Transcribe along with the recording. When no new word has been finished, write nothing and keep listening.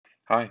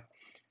Hi,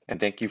 and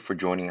thank you for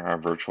joining our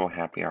virtual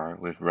happy hour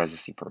with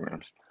residency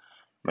programs.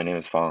 My name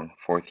is Fong,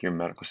 fourth year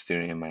medical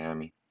student in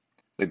Miami.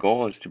 The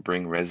goal is to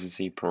bring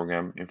residency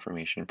program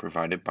information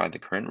provided by the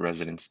current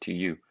residents to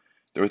you,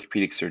 the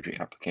orthopedic surgery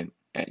applicant,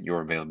 at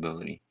your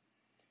availability.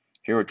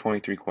 Here are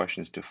 23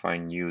 questions to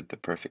find you the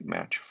perfect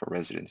match for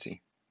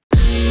residency.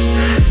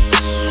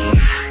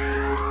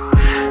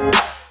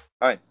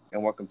 Hi,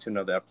 and welcome to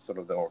another episode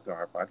of the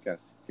OrthoR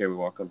podcast. Here we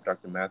welcome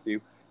Dr. Matthew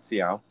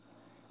Siao.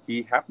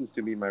 He happens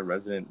to be my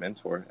resident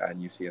mentor at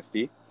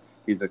UCSD.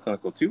 He's a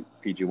clinical 2,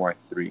 PGY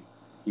 3.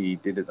 He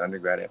did his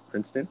undergrad at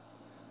Princeton,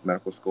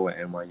 medical school at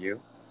NYU,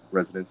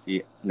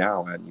 residency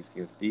now at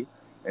UCSD,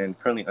 and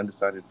currently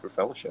undecided for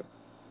fellowship.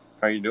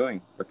 How are you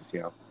doing, Dr.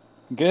 Siao?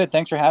 Good.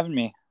 Thanks for having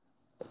me.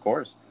 Of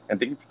course. And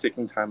thank you for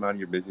taking time out of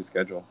your busy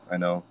schedule. I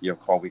know you have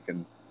call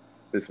weekend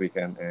this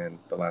weekend, and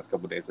the last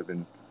couple of days have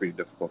been pretty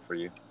difficult for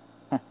you.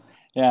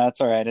 Yeah, that's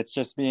all right. It's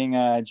just being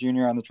a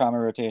junior on the trauma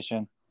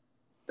rotation.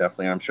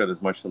 Definitely. I'm sure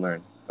there's much to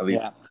learn. At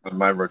least on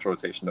my virtual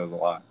rotation, there's a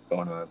lot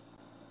going on.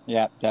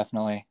 Yeah,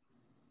 definitely.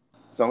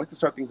 So I'd like to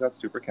start things out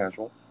super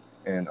casual,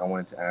 and I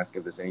wanted to ask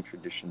if there's any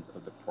traditions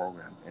of the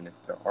program, and if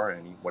there are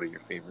any, what are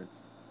your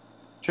favorites?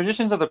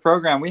 Traditions of the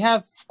program. We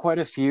have quite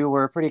a few.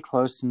 We're a pretty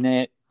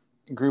close-knit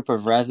group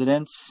of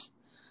residents.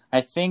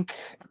 I think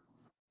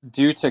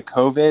due to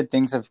COVID,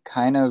 things have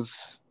kind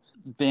of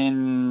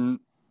been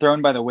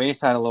thrown by the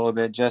wayside a little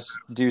bit just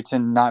due to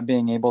not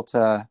being able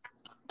to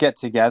get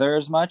together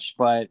as much.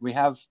 But we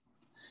have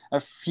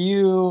a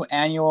few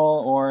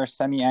annual or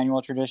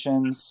semi-annual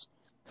traditions.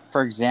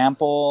 For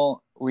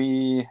example,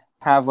 we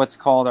have what's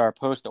called our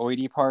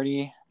post-OID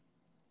party.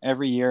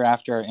 Every year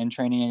after our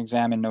in-training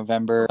exam in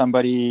November,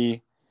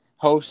 somebody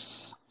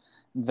hosts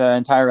the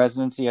entire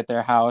residency at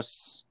their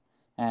house,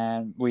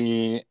 and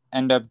we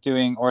end up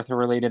doing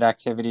ortho-related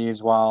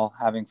activities while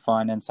having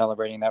fun and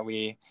celebrating that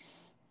we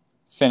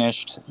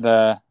finished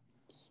the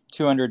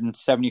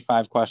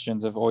 275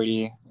 questions of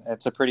OID.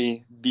 It's a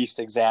pretty beast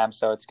exam,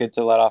 so it's good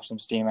to let off some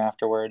steam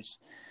afterwards.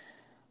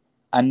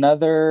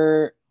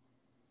 Another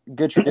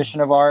good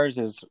tradition of ours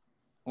is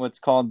what's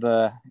called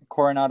the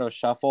Coronado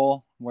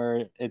Shuffle,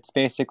 where it's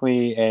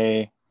basically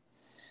a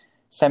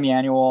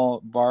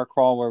semi-annual bar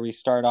crawl where we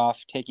start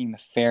off taking the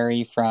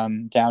ferry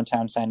from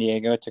downtown San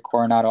Diego to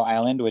Coronado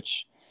Island,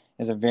 which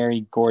is a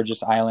very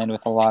gorgeous island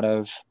with a lot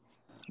of...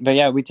 But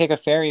yeah, we take a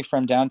ferry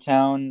from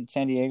downtown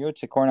San Diego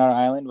to Coronado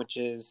Island, which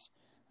is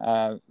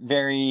a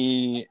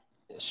very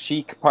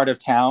chic part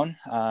of town.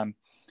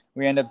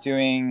 We end up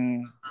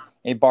doing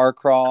a bar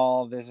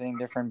crawl, visiting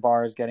different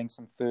bars, getting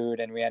some food,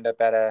 and we end up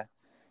at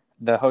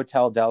the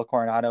Hotel del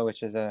Coronado,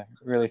 which is a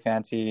really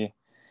fancy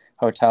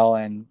hotel,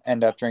 and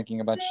end up drinking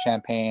a bunch of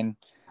champagne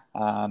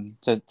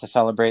to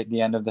celebrate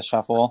the end of the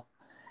shuffle.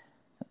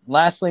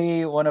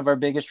 Lastly, one of our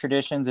biggest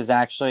traditions is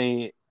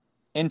actually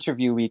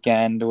interview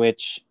weekend,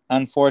 which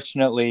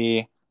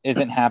unfortunately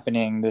isn't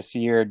happening this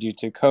year due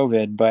to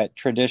COVID, but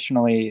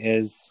traditionally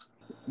is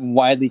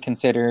widely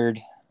considered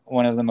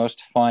one of the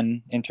most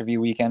fun interview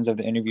weekends of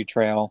the interview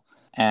trail,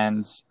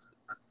 and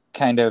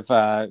kind of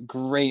a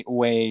great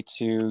way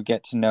to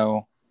get to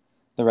know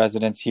the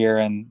residents here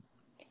and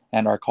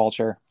our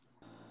culture.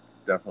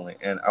 Definitely.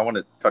 And I want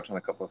to touch on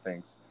a couple of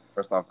things.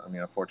 First off,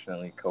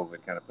 unfortunately,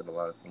 COVID kind of put a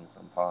lot of things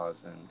on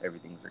pause, and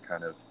everything's are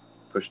kind of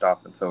pushed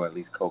off until at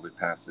least COVID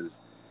passes.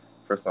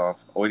 First off,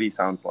 OID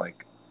sounds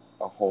like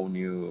a whole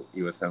new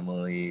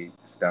USMLE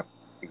step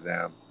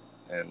exam,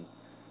 and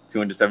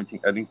 217,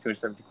 I think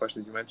 270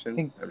 questions you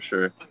mentioned. I'm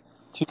sure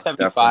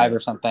 275 or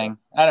something.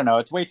 I don't know.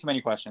 It's way too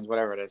many questions,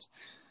 whatever it is.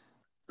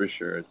 For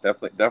sure. It's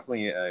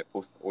definitely a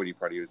post-OID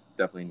party is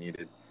definitely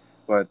needed.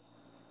 But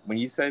when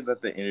you say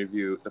that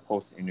the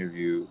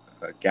post-interview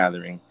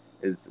gathering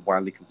is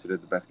widely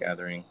considered the best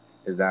gathering,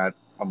 is that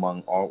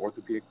among all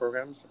orthopedic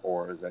programs,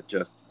 or is that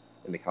just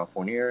in the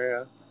California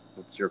area?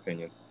 What's your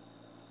opinion?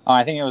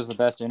 I think it was the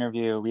best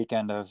interview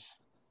weekend of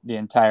the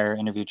entire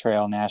interview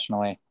trail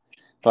nationally,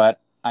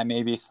 but I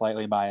may be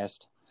slightly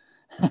biased.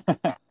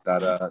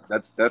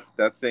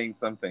 That's saying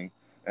something,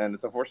 and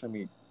it's unfortunate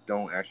we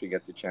don't actually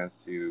get the chance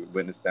to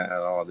witness that at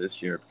all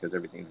this year because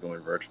everything's going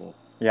virtual.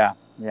 Yeah,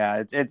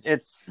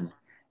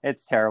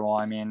 it's terrible.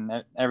 I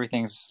mean,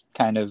 everything's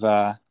kind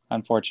of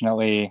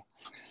unfortunately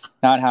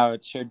not how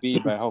it should be,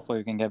 but hopefully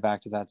we can get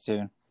back to that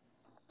soon.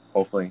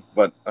 Hopefully,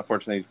 but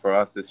unfortunately for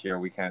us this year,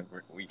 we can't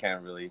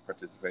really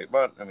participate.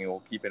 But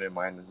we'll keep it in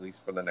mind at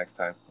least for the next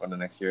time or the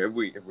next year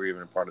if we're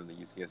even a part of the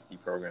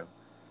UCSD program.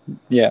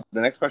 Yeah. The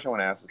next question I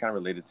want to ask is kind of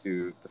related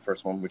to the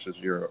first one, which is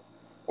your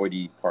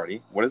OID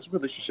party. What is the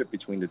relationship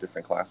between the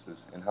different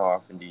classes, and how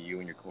often do you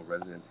and your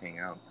co-residents hang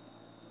out?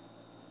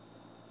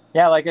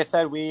 Yeah, like I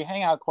said, we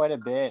hang out quite a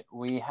bit.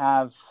 We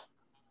have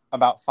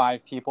about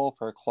 5 people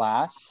per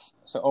class.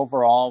 So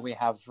overall, we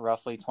have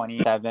roughly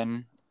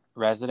 27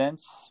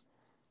 residents,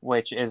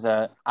 which is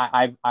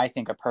I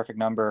think a perfect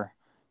number,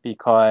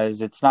 because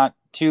it's not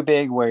too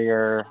big where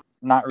you're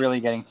not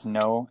really getting to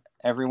know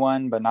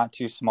everyone, but not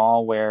too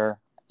small where,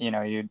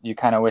 you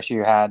kind of wish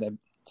you had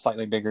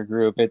slightly bigger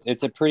group.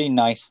 It's a pretty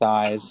nice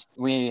size.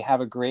 We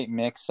have a great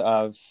mix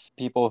of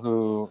people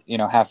who,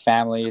 have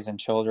families and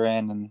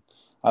children, and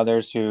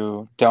others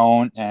who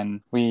don't,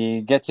 and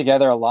we get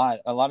together a lot.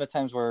 A lot of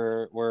times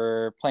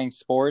we're playing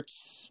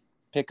sports,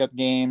 pickup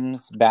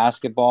games,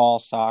 basketball,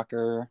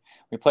 soccer.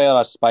 We play a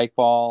lot of spike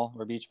ball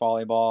or beach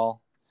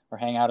volleyball, or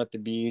hang out at the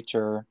beach,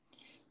 or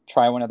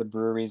try one of the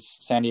breweries.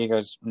 San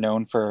Diego's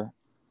known for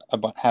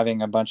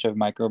having a bunch of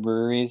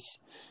microbreweries.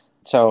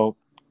 So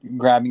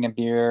grabbing a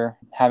beer,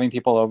 having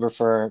people over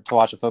to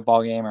watch a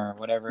football game or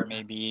whatever it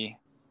may be.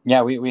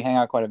 Yeah, we hang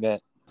out quite a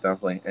bit.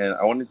 Definitely. And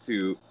I wanted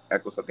to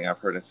echo something I've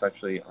heard,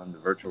 especially on the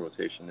virtual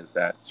rotation, is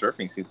that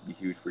surfing seems to be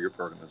huge for your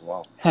program as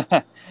well.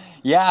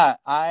 Yeah,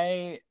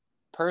 I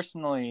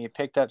personally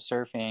picked up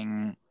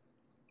surfing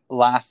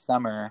last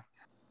summer.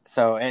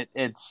 So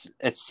it's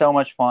so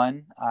much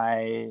fun.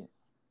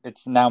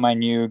 It's now my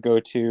new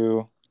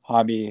go-to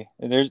hobby.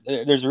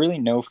 There's really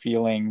no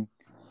feeling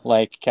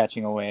like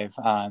catching a wave.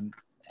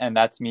 And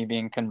that's me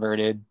being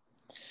converted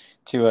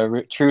to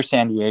a true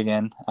San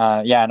Diegan.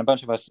 Yeah, and a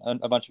bunch of us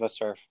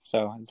surf,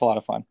 so it's a lot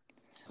of fun.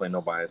 No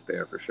bias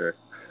there for sure.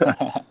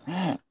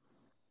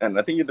 And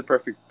I think you're the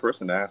perfect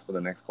person to ask for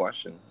the next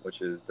question,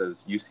 which is,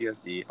 does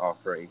UCSD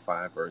offer a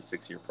 5 or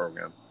 6 year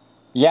program?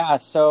 Yeah,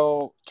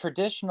 so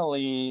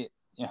traditionally,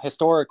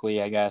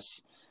 historically, I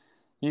guess,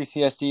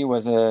 UCSD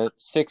was a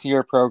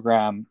 6-year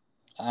program,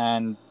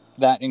 and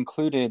that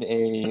included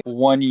a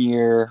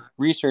 1-year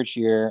research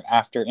year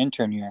after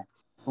intern year.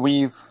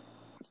 We've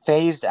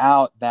phased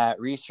out that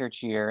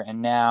research year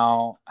and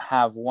now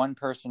have one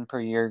person per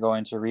year go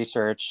into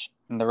research,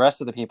 and the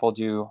rest of the people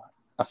do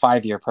a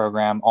 5-year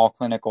program, all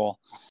clinical.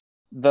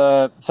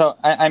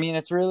 I mean,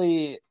 it's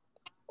really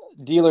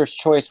dealer's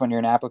choice when you're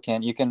an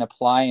applicant. You can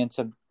apply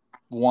into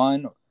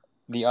one,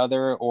 the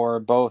other,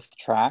 or both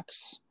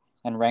tracks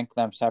and rank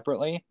them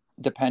separately,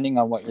 depending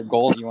on what your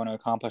goals you want to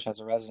accomplish as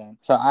a resident.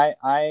 So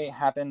I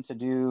happen to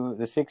do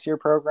the 6-year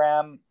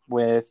program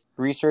with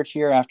research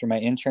year after my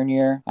intern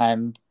year.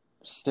 I'm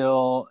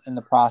still in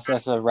the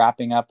process of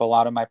wrapping up a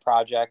lot of my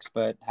projects,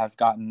 but have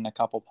gotten a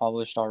couple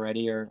published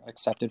already or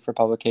accepted for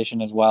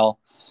publication as well.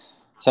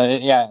 So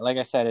yeah, like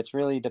I said, it's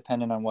really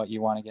dependent on what you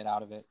want to get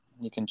out of it.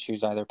 You can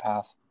choose either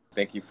path.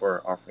 Thank you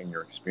for offering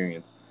your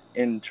experience.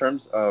 In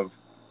terms of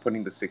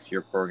putting the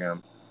 6-year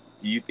program,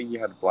 do you think you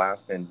had a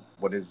blast, and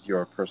what is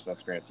your personal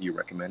experience? Do you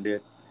recommend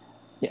it?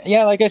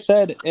 Yeah, like I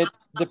said, it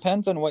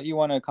depends on what you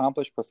want to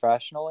accomplish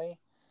professionally.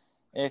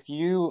 If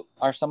you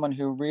are someone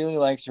who really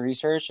likes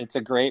research, it's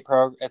a great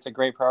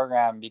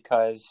program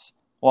because,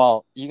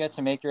 well, you get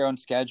to make your own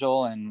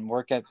schedule and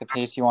work at the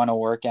pace you want to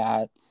work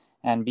at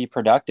and be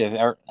productive,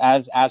 or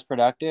as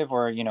productive,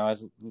 or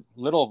as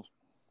little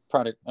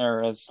product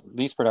or as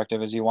least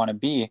productive as you want to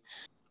be.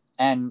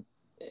 And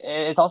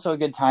it's also a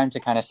good time to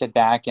kind of sit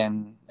back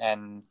and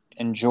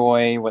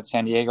enjoy what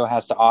San Diego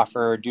has to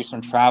offer, do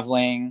some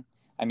traveling.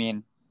 I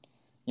mean,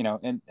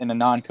 in a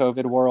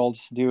non-COVID world,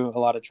 do a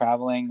lot of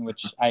traveling,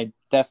 which I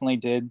definitely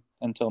did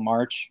until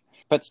March,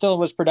 but still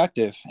was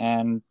productive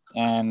and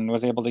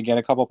was able to get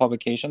a couple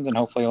publications and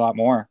hopefully a lot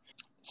more.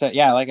 So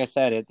yeah, like I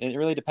said, it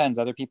really depends.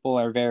 Other people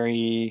are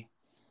very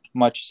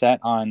much set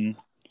on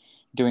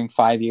doing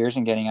 5 years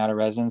and getting out of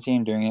residency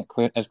and doing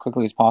it as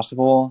quickly as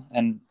possible.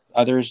 And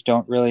others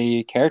don't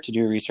really care to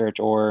do research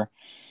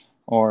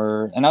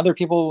and other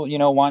people,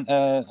 want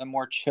a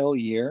more chill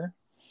year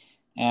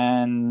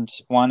and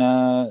want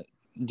to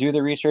do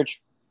the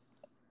research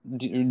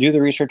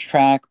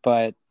track,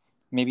 but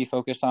maybe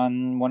focus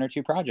on 1 or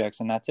 2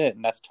 projects, and that's it.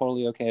 And that's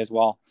totally okay as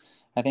well.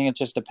 I think it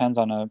just depends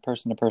on a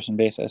person-to-person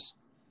basis.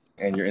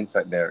 And your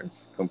insight there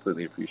is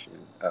completely appreciated.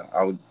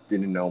 I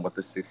didn't know what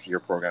the 6-year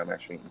program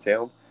actually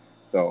entailed,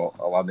 so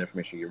a lot of the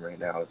information you're giving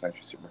right now is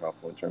actually super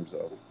helpful in terms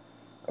of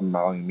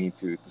allowing me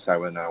to decide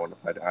whether or not I want to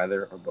apply to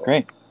either or both.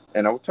 Great.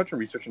 And I will touch on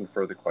research in a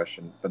further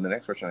question, but the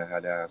next question I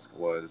had to ask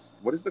was,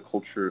 what is the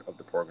culture of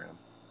the program?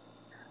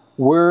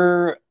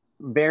 We're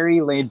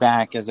very laid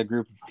back as a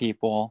group of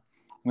people.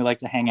 We like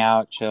to hang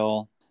out,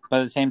 chill, but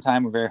at the same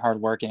time, we're very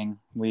hardworking.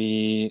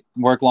 We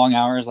work long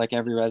hours like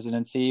every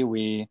residency.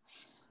 We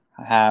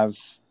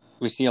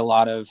see a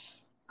lot of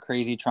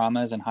crazy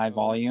traumas and high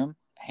volume,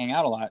 hang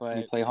out a lot, but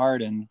we play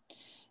hard, and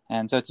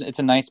so it's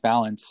a nice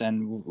balance.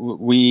 And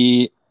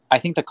I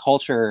think the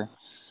culture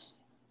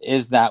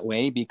is that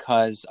way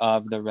because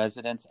of the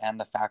residents and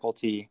the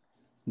faculty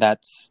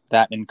that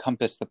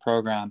encompass the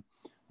program.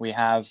 We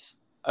have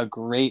a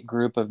great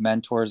group of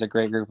mentors, a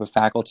great group of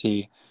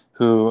faculty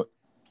who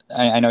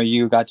I know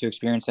you got to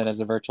experience it as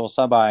a virtual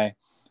sub-I,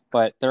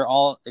 but they're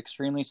all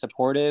extremely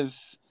supportive.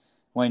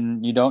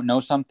 When you don't know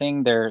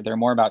something, they're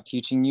more about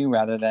teaching you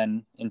rather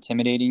than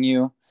intimidating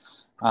you.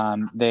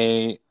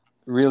 They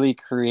really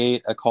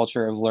create a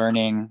culture of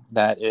learning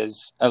that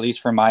is, at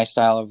least for my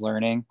style of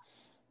learning,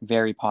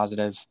 very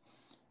positive.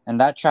 And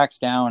that tracks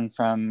down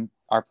from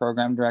our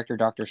program director,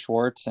 Dr.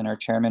 Schwartz, and our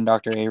chairman,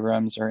 Dr.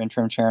 Abrams, our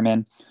interim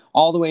chairman,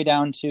 all the way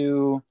down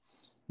to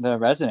the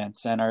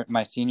residents and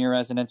my senior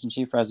residents and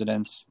chief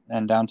residents,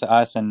 and down to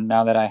us. And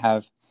now that I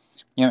have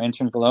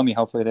interns below me,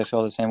 hopefully they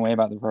feel the same way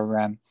about the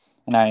program.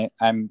 And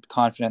I'm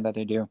confident that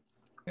they do.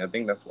 I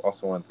think that's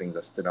also one of the things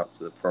that stood out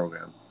to the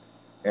program.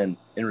 And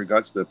in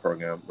regards to the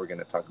program, we're going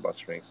to talk about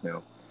strengths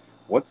now.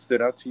 What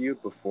stood out to you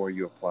before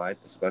you applied,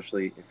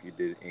 especially if you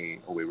did a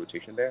away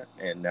rotation there?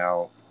 And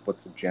now,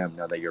 what's a gem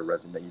now that you're a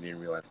resident that you didn't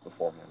realize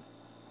beforehand?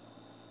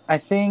 I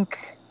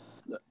think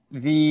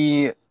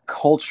the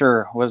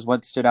culture was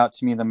what stood out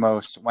to me the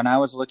most. When I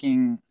was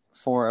looking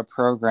for a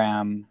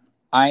program,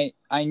 I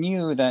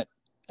knew that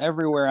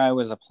everywhere I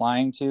was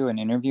applying to and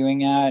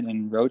interviewing at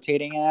and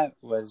rotating at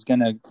was going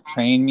to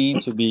train me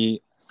to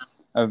be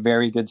a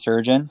very good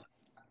surgeon,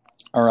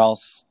 or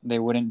else they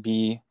wouldn't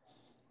be,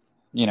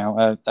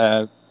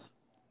 a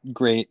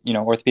great,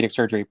 orthopedic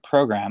surgery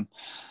program.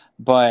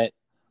 But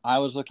I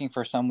was looking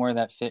for somewhere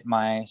that fit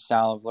my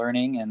style of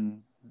learning,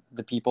 and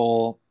the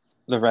people,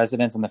 the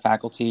residents and the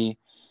faculty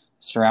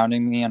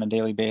surrounding me on a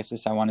daily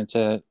basis, I wanted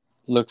to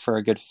look for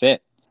a good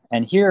fit.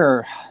 And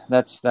here,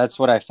 that's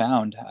what I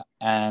found.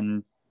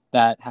 And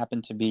that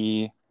happened to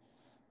be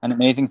an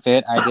amazing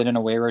fit. I did an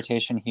away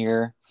rotation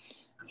here,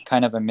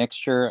 kind of a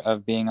mixture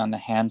of being on the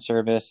hand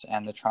service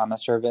and the trauma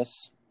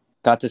service.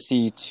 Got to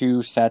see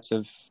 2 sets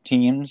of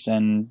teams,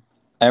 and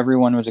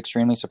everyone was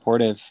extremely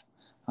supportive.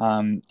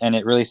 And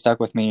it really stuck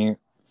with me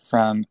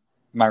from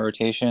my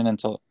rotation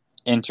until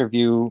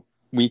interview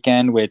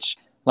weekend, which,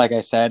 like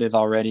I said, is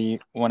already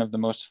one of the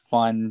most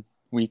fun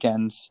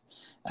weekends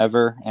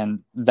ever.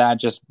 And that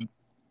just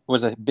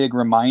was a big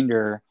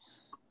reminder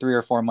 3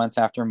 or 4 months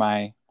after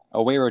my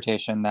away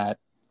rotation that,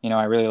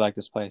 I really like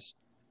this place.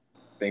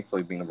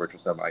 Thankfully, being a virtual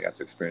sub, I got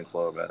to experience a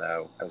little bit of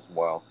that as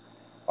well,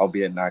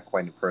 albeit not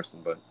quite in person,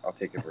 but I'll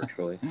take it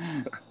virtually.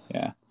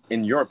 Yeah.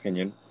 In your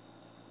opinion,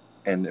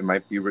 and it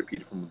might be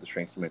repeated from the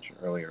strengths you mentioned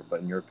earlier,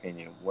 but in your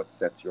opinion, what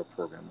sets your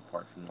program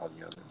apart from all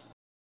the others?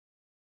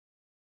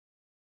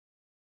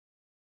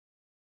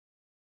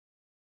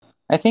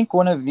 I think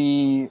one of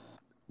the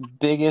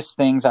biggest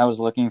things I was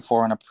looking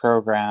for in a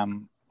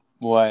program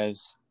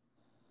was,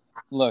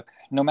 look,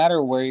 no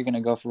matter where you're going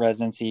to go for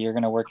residency, you're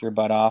going to work your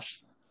butt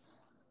off.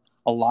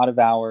 A lot of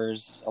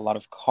hours, a lot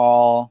of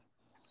call,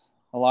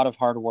 a lot of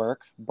hard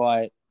work,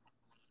 but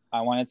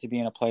I wanted to be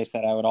in a place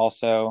that I would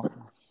also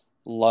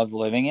love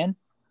living in.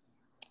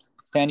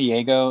 San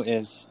Diego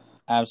is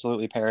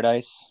absolutely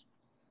paradise.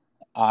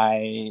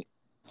 I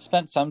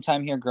spent some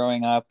time here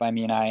growing up. I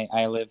mean,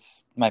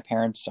 my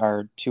parents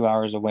are 2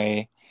 hours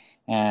away,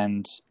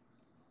 and,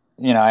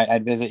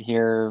 I'd visit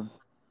here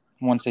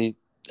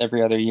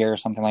every other year or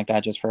something like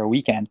that, just for a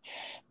weekend.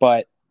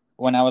 But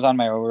when I was on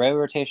my away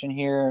rotation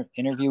here,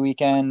 interview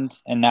weekend,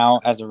 and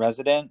now as a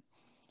resident,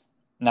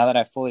 now that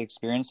I've fully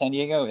experienced San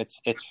Diego,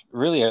 it's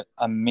really an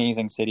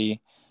amazing city.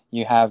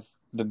 You have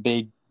the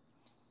big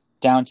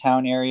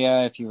downtown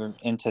area, if you were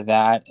into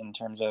that, in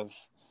terms of,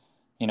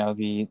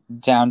 the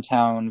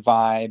downtown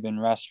vibe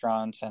and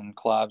restaurants and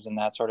clubs and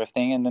that sort of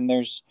thing. And then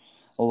there's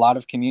a lot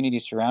of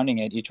communities surrounding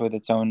it, each with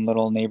its own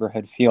little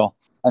neighborhood feel.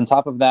 On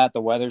top of that,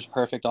 the weather's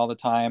perfect all the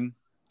time.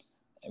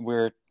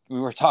 We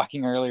were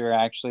talking earlier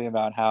actually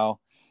about how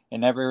it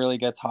never really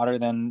gets hotter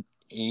than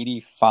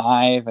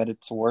 85 at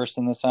its worst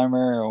in the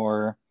summer,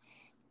 or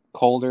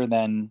colder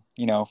than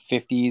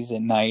 50s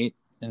at night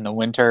in the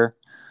winter.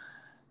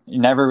 You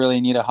never really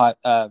need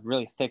a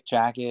really thick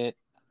jacket.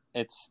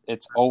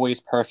 It's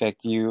always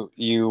perfect.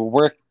 You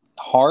work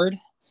hard,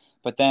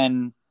 but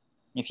then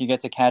if you get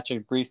to catch a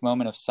brief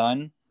moment of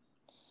sun,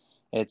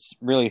 it's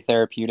really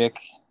therapeutic.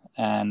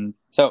 And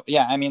so,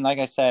 yeah, I mean, like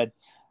I said,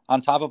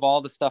 on top of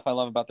all the stuff I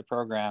love about the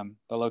program,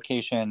 the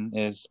location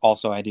is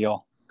also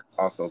ideal.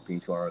 Also, being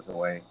 2 hours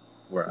away,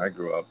 where I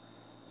grew up,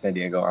 San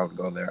Diego, I would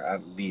go there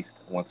at least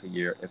once a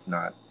year, if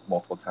not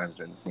multiple times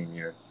during the same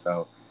year.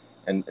 So,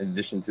 in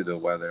addition to the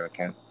weather,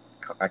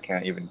 I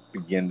can't even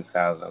begin to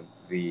fathom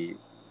the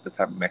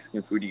type of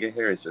Mexican food you get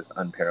here is just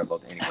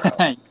unparalleled anywhere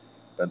else.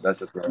 That's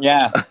just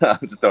yeah.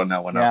 I'm just throwing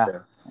that one out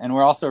there. And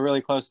we're also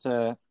really close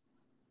to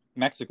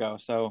Mexico,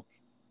 so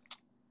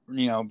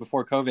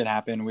before COVID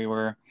happened,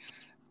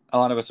 a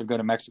lot of us would go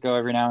to Mexico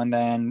every now and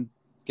then,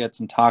 get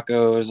some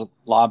tacos,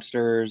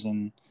 lobsters,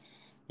 and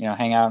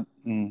hang out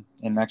in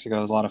Mexico.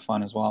 It was a lot of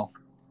fun as well.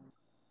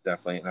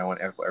 Definitely, and I want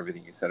to echo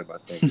everything you said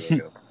about San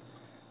Diego.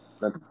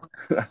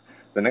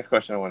 The next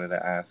question I wanted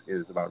to ask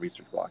is about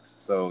research blocks.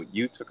 So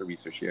you took a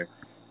research year,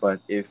 but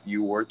if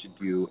you were to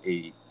do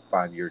a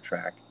 5-year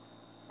track,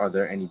 are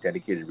there any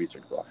dedicated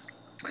research blocks?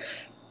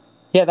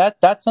 Yeah,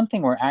 that's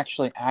something we're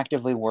actually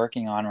actively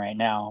working on right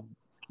now,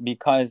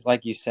 because,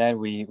 like you said,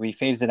 we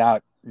phased it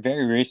out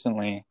very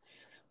recently.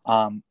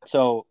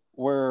 So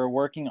we're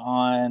working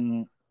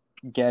on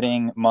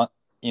getting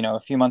a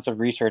few months of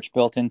research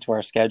built into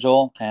our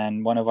schedule,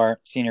 and one of our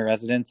senior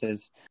residents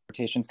is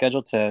rotation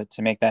schedule to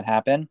make that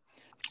happen.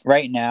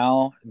 Right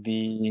now,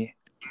 the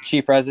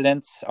chief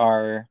residents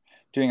are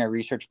doing a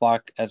research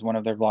block as one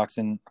of their blocks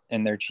in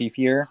their chief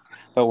year,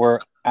 but we're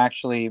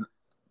actually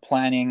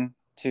planning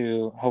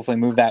to hopefully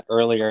move that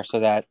earlier, so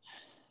that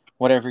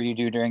whatever you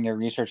do during your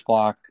research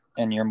block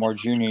in your more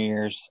junior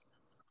years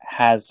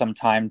has some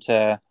time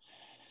to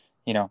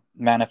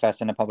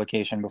manifest in a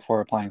publication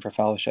before applying for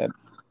fellowship.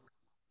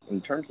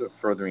 In terms of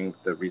furthering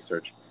the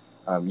research,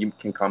 you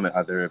can comment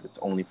either if it's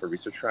only for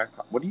research track.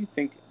 What do you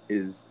think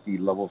is the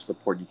level of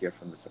support you get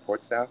from the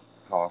support staff?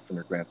 How often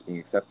are grants being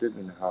accepted,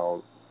 and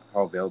how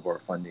available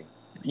are funding?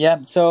 Yeah,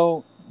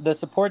 so the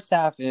support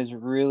staff is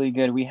really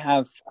good. We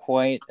have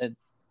quite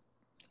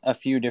a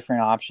few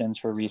different options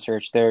for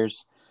research.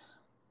 There's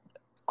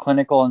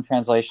clinical and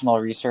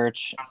translational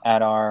research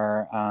at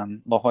our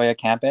La Jolla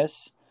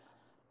campus,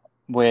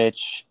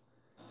 which,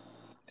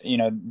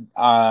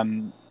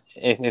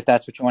 if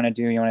that's what you want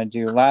to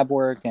do lab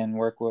work and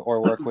work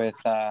with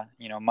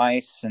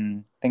mice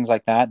and things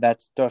like that.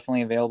 That's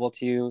definitely available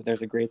to you.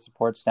 There's a great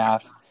support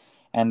staff,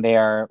 and they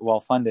are well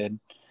funded.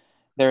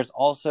 There's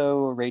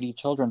also Rady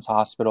Children's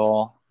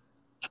Hospital,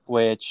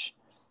 which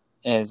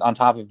is on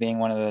top of being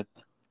one of the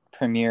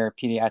premier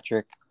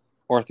pediatric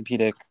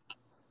orthopedic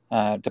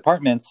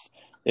departments,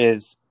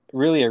 is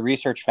really a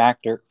research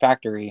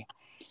factory,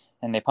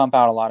 and they pump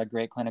out a lot of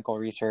great clinical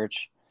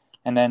research.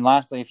 And then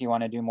lastly, if you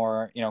want to do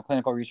more,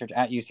 clinical research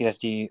at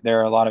UCSD, there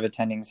are a lot of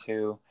attendings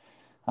who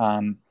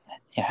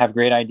have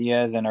great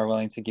ideas and are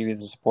willing to give you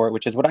the support,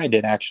 which is what I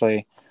did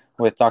actually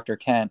with Dr.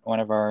 Kent, one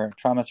of our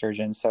trauma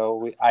surgeons.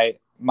 So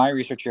my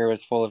research year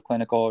was full of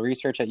clinical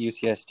research at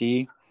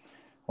UCSD,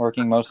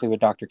 working mostly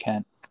with Dr.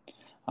 Kent.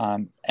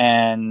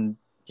 And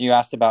you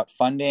asked about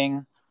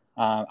funding.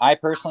 I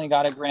personally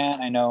got a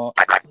grant. I know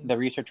the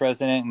research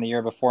resident in the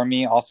year before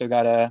me also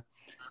got a,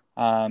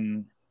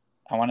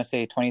 I want to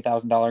say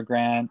 $20,000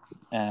 grant.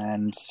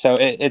 And so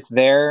it's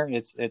there.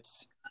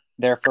 It's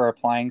there for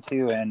applying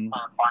to, and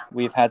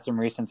we've had some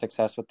recent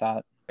success with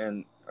that.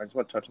 And I just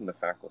want to touch on the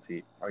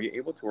faculty. Are you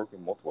able to work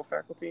with multiple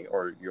faculty,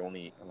 or you're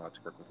only allowed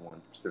to work with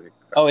one specific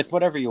faculty? Oh, it's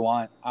whatever you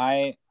want.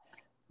 I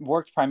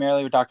worked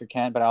primarily with Dr.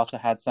 Kent, but I also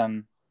had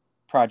some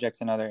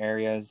projects in other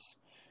areas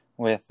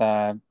with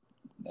a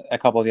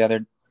couple of the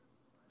other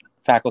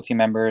faculty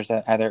members,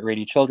 either at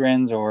Rady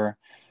Children's or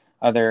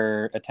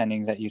other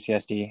attendings at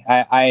UCSD.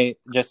 I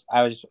just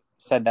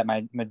said that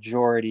my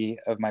majority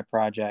of my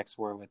projects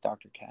were with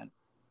Dr. Kent.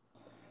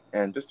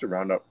 And just to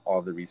round up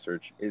all the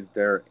research, is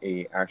there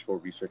a actual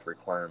research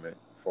requirement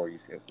for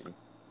UCSD?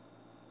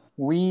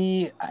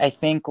 I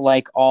think,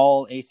 like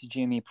all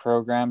ACGME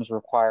programs,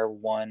 require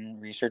one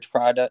research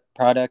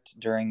product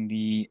during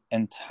the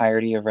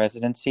entirety of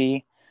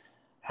residency.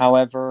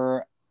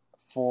 However,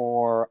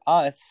 for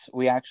us,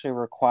 we actually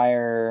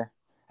require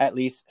at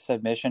least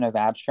submission of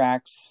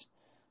abstracts,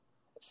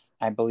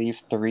 I believe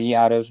 3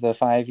 out of the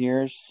 5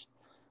 years.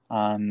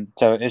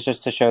 So it's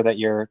just to show that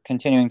you're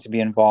continuing to be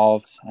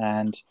involved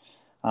and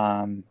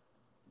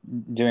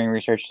doing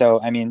research.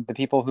 So, I mean, the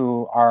people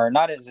who are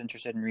not as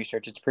interested in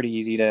research, it's pretty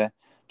easy to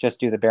just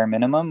do the bare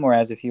minimum.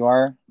 Whereas if you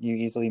are, you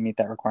easily meet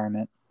that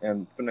requirement.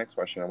 And for the next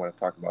question, I want to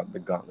talk about the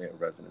gauntlet of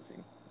residency.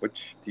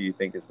 Which do you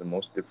think is the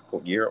most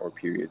difficult year or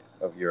period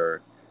of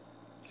your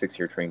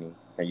 6-year training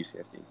at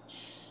UCSD?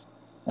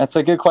 That's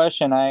a good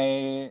question.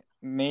 I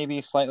may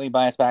be slightly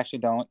biased, but I actually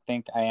don't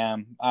think I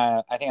am.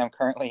 I think I'm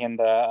currently in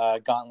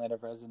the gauntlet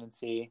of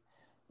residency.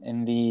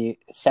 In the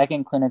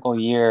second clinical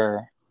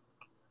year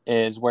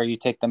is where you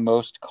take the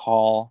most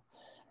call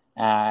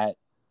at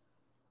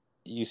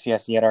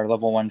UCSD at our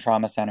level 1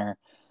 trauma center.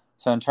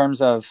 So in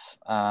terms of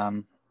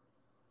the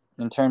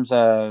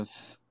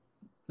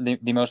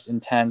most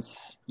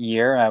intense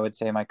year, I would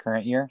say my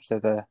current year. So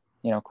the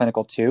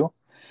clinical 2.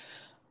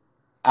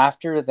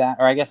 After that,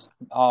 or I guess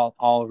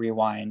I'll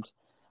rewind.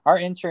 Our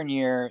intern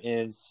year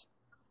is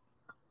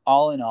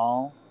all in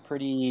all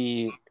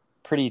pretty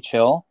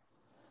chill.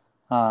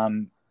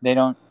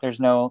 There's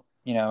no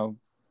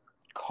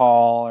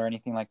call or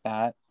anything like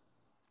that.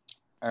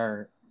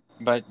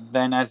 But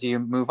then as you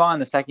move on,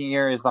 the second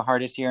year is the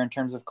hardest year in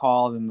terms of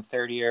call. Then the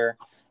third year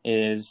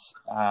is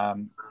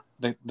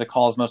the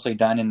call is mostly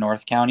done in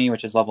North County,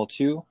 which is level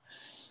 2.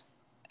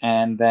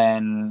 And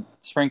then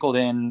sprinkled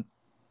in,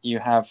 you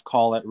have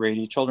call at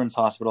Rady Children's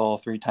Hospital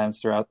 3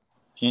 times throughout,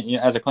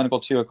 as a clinical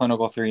 2, a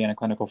clinical 3, and a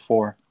clinical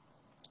 4.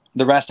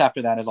 The rest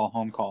after that is all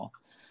home call,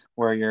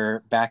 where you're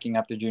backing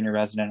up the junior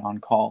resident on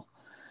call.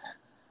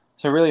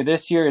 So really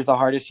this year is the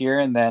hardest year,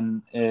 and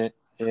then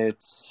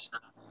it's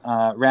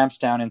ramps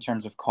down in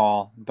terms of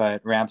call,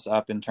 but ramps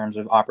up in terms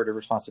of operative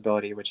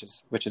responsibility, which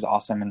is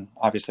awesome, and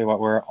obviously what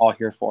we're all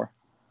here for.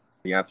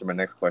 You answered my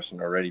next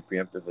question already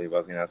preemptively. I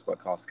was going to ask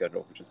about call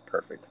schedule, which is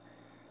perfect.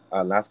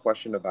 Last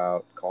question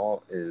about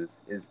call is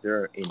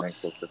there a night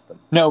float system?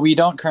 No, we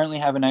don't currently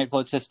have a night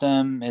float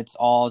system. It's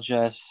all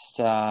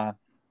just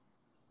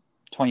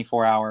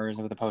 24 hours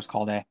with a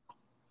post-call day.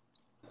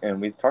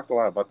 And we've talked a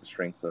lot about the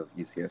strengths of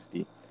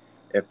UCSD.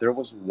 If there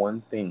was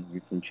one thing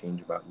you can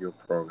change about your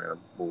program,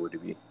 what would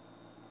it be?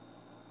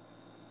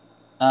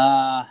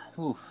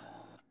 Tough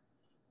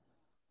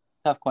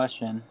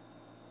question.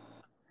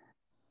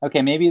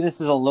 Okay, maybe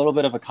this is a little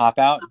bit of a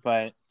cop-out,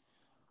 but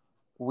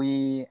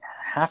we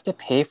have to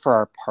pay for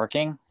our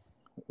parking,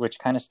 which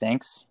kind of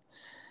stinks.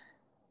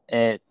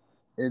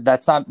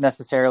 That's not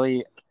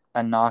necessarily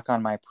a knock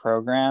on my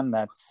program.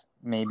 That's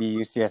maybe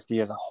UCSD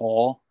as a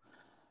whole.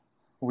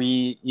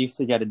 we used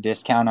to get a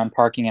discount on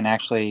parking, and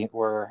actually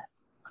we're,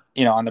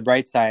 on the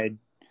bright side,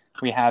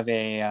 we have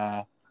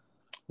a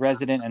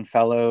resident and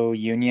fellow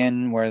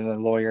union where the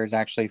lawyer is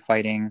actually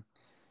fighting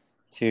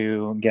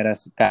to get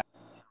us back.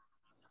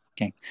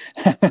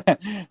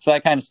 So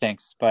that kind of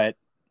stinks, but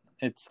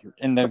it's,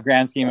 in the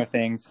grand scheme of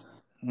things,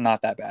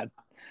 not that bad.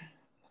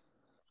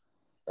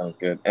 Sounds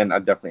good. And I'll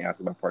definitely ask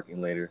about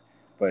parking later.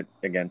 But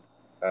again,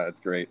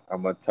 it's great.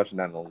 I'm going to touch on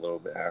that in a little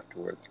bit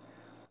afterwards.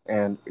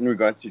 And in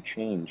regards to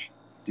change,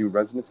 do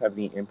residents have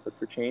any input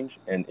for change?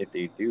 And if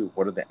they do,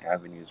 what are the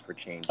avenues for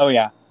change? Oh,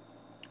 yeah.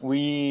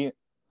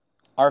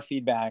 Our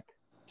feedback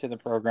to the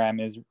program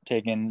is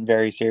taken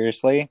very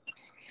seriously,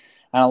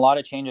 and a lot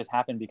of changes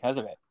happen because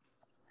of it.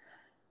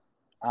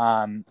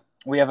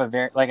 We have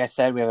like I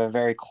said, we have a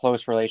very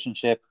close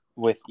relationship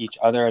with each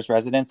other as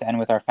residents and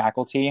with our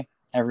faculty.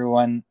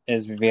 Everyone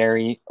is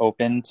very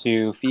open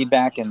to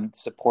feedback and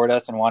support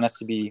us and want us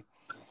to be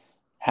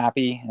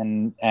happy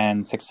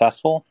and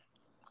successful.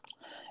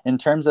 In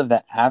terms of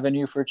the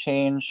avenue for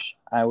change,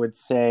 I would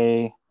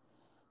say,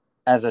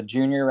 as a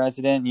junior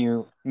resident,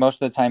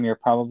 most of the time you're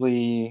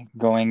probably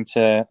going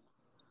to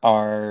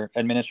our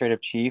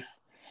administrative chief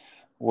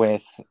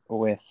with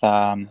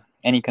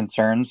any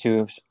concerns,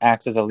 who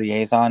acts as a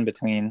liaison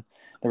between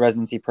the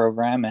residency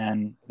program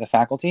and the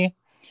faculty.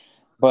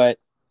 But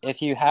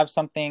if you have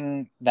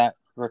something that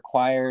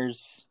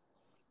requires,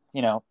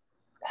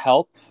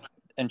 help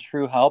and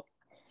true help,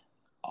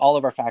 all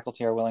of our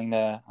faculty are willing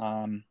to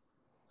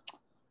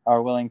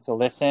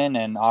listen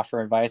and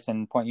offer advice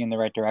and point you in the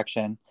right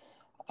direction.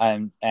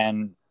 And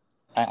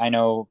I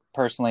know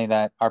personally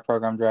that our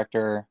program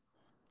director,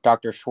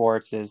 Dr.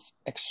 Schwartz, is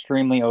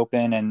extremely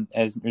open and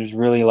is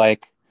really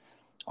like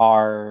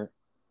a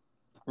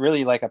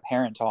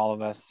parent to all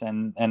of us,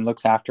 and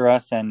looks after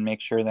us and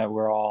makes sure that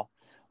we're all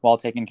well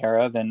taken care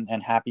of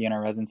and happy in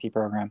our residency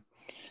program.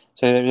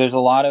 So there's a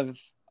lot of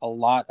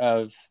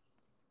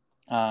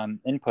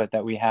input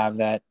that we have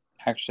that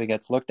actually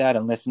gets looked at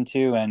and listened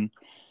to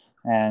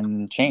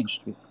and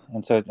changed.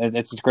 And so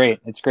it's great.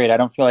 It's great. I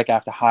don't feel like I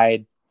have to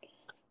hide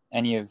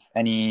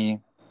any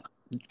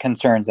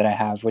concerns that I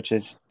have, which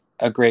is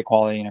a great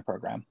quality in a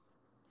program.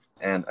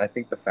 And I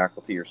think the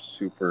faculty are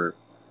super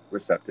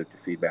receptive to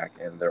feedback,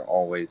 and they're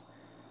always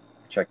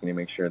checking to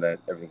make sure that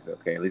everything's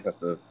okay. At least that's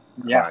the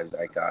vibes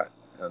I got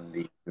on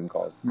the Zoom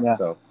calls. Yeah.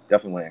 So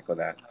definitely echo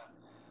that.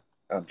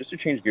 Just to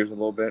change gears a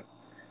little bit,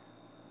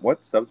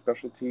 what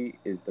subspecialty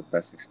is the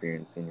best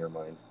experience in your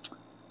mind?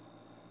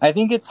 I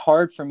think it's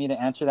hard for me to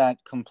answer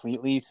that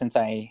completely since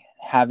I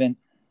haven't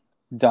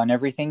done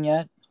everything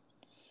yet.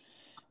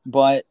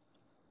 But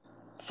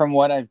from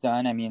what I've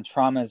done, I mean,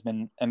 trauma has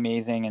been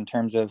amazing in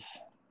terms of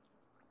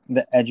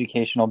the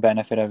educational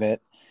benefit of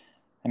it.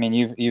 I mean,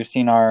 you've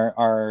seen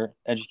our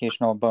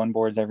educational bone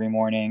boards every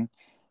morning.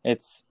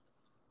 It's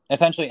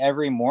essentially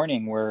every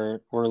morning we're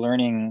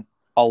learning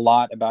a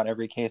lot about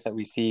every case that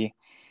we see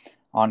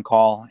on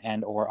call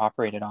and or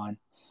operated on.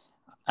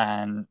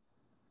 And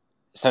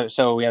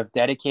so we have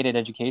dedicated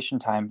education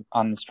time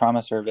on this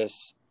trauma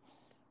service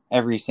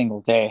every single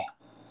day.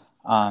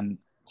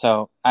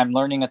 So I'm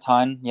learning a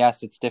ton.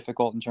 Yes, it's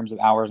difficult in terms of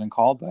hours and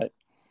call, but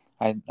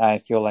I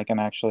feel like I'm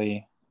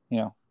actually,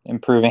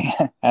 improving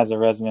as a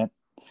resident.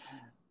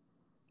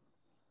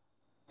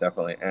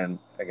 Definitely. And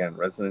again,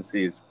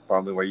 residency is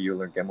probably where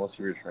you get most of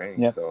your training.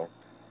 Yep. So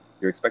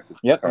you're expected to.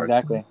 Yep,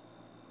 exactly.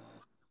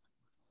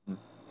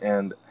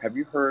 And have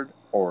you heard,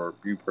 or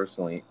you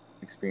personally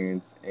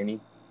experienced any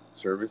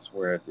service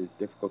where it is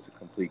difficult to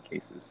complete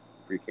cases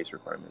for your case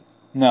requirements?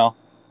 No,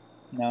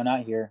 not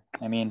here.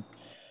 I mean,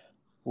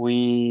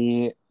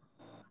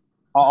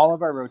 all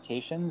of our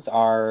rotations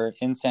are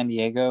in San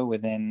Diego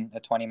within a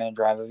 20-minute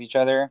drive of each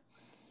other.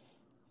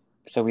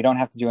 So we don't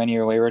have to do any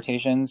away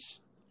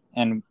rotations.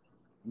 And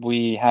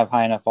we have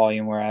high enough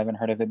volume where I haven't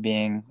heard of it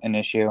being an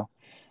issue.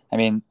 I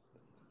mean,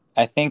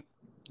 I think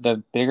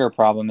the bigger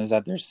problem is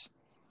that there's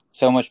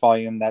so much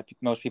volume that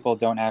most people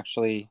don't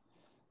actually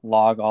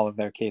log all of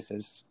their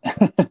cases.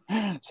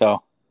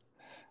 So,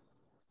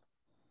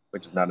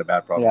 which is not a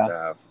bad problem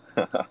to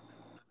have.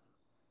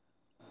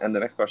 And the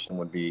next question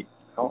would be,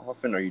 how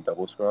often are you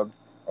double scrubbed?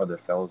 Are there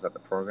fellows at the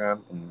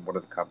program, and what are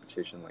the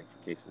competition like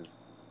for cases?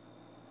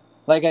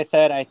 Like I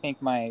said, I think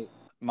my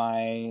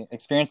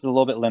experience is a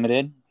little bit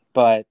limited,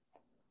 but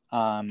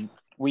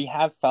we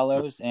have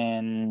fellows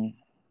in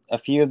a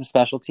few of the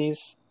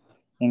specialties,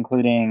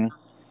 including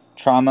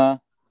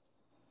trauma,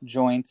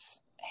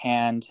 joints,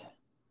 hand,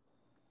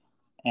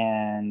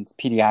 and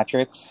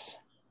pediatrics,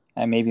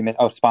 and maybe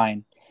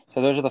spine.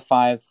 So those are the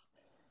 5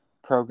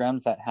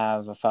 programs that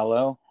have a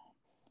fellow,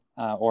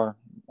 or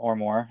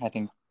more. I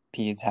think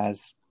peds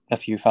has a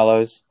few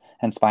fellows,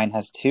 and spine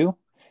has 2.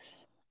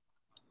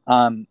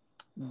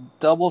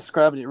 Double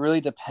scrubbed, it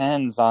really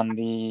depends on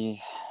the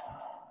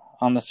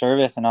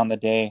service and on the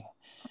day.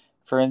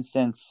 For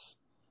instance,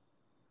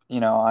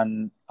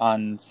 on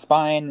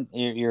spine,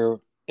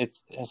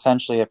 it's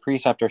essentially a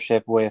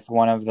preceptorship with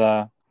one of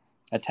the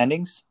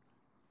attendings,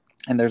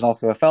 and there's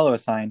also a fellow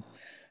assigned.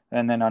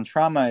 And then on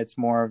trauma, it's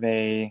more of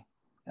a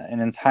an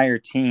entire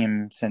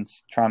team,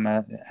 since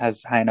trauma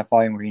has high enough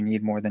volume where you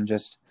need more than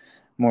just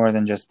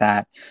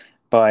that.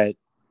 But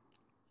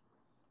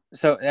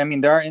so, I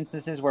mean, there are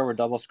instances where we're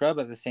double scrub.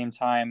 At the same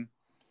time,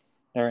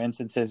 there are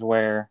instances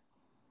where,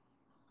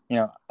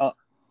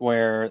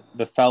 where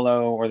the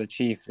fellow or the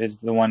chief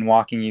is the one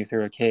walking you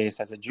through a case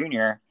as a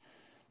junior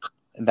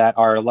that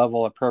are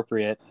level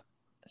appropriate.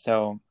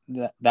 So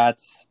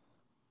that's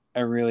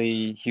a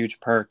really huge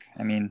perk.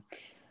 I mean,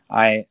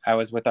 I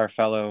was with our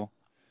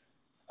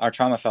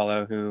trauma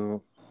fellow,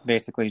 who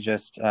basically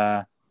just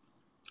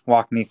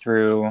walked me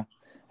through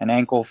an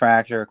ankle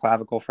fracture,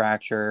 clavicle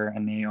fracture, a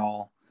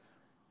nail,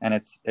 and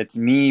it's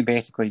me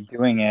basically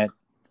doing it,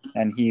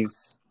 and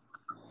he's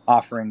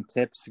offering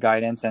tips,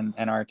 guidance, and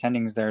our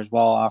attendings there as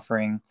well,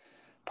 offering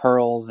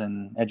pearls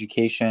and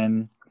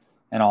education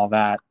and all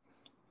that.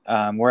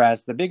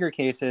 Whereas the bigger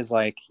cases,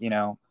 like,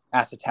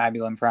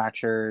 acetabulum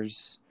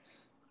fractures,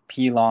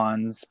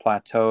 pilons,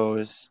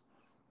 plateaus,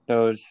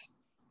 those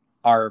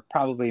are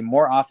probably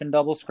more often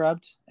double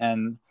scrubbed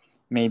and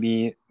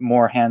maybe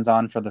more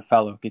hands-on for the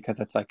fellow, because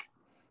it's like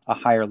a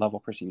higher level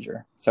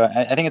procedure. So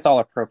I think it's all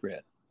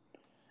appropriate.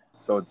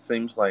 So it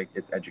seems like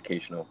it's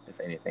educational, if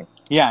anything.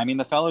 Yeah, I mean,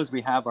 the fellows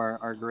we have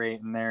are great,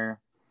 and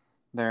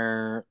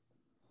they're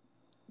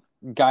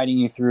guiding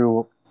you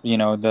through,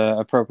 the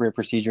appropriate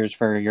procedures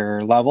for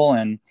your level.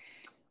 And,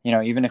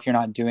 even if you're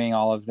not doing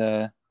all of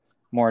the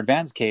more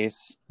advanced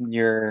case,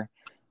 you're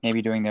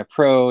maybe doing the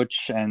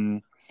approach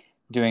and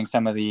doing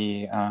some of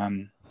the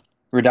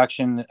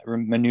reduction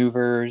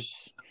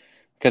maneuvers,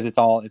 because it's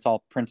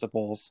all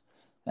principles.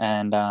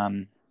 And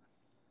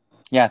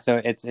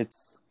so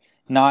it's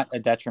not a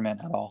detriment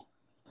at all.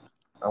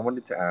 I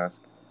wanted to ask,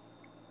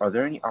 are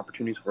there any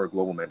opportunities for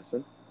global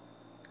medicine?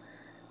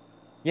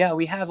 Yeah,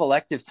 we have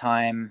elective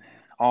time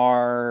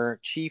our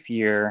chief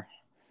year,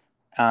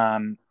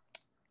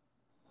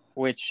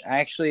 which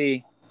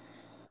actually,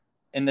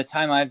 in the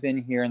time I've been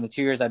here, in the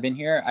 2 years I've been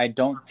here, I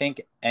don't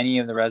think any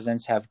of the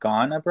residents have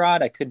gone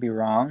abroad. I could be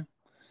wrong,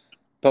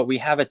 but we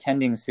have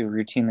attendings who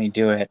routinely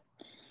do it.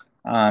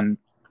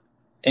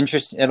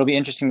 It'll be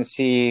interesting to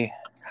see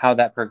how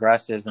that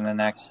progresses in the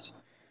next,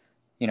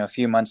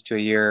 few months to a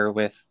year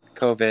with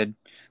COVID.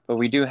 But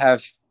we do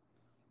have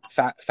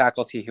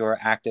faculty who are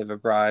active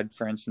abroad.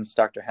 For instance,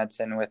 Dr.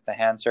 Henson with the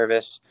hand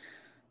service.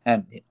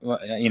 And,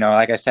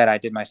 like I said, I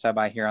did my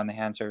sub-I here on the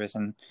hand service,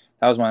 and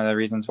that was one of the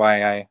reasons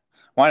why I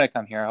wanted to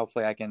come here.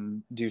 Hopefully I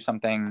can do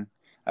something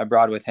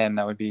abroad with him.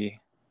 That would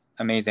be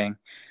amazing.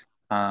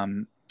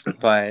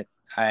 But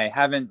I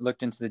haven't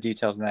looked into the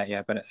details of that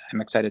yet, but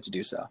I'm excited to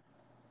do so.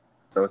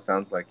 So it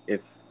sounds like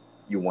if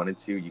you wanted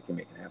to, you can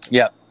make it happen.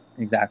 Yep,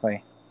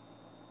 exactly.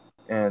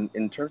 And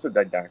in terms of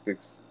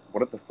didactics,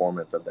 what are the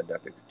formats of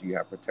didactics? Do you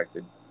have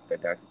protected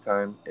didactic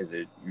time? Is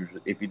it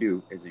usually, if you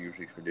do, is it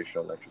usually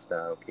traditional lecture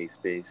style,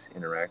 case-based,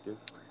 interactive?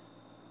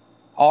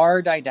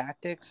 Our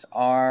didactics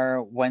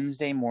are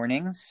Wednesday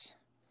mornings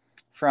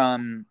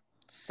from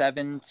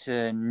 7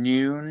 to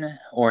noon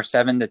or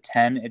 7 to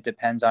 10. It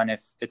depends on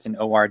if it's an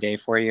OR day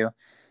for you.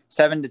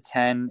 7 to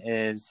 10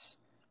 is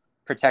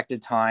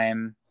protected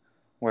time,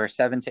 where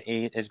 7 to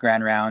 8 is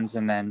grand rounds,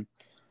 and then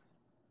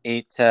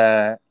 8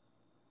 to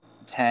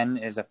 10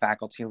 is a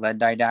faculty-led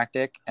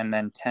didactic, and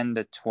then 10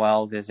 to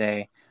 12 is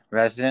a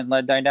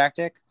resident-led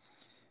didactic.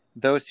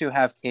 Those who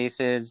have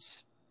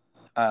cases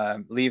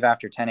leave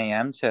after 10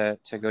 a.m. to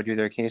go do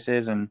their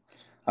cases, and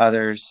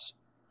others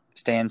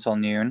stay until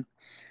noon.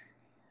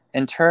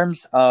 In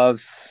terms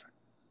of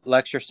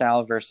lecture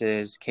style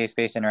versus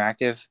case-based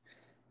interactive,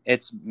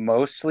 it's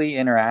mostly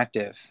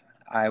interactive.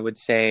 I would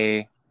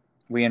say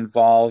we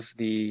involve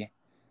the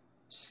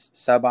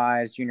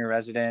sub-Is, junior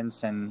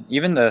residents, and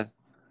even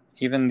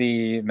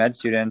the med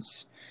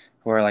students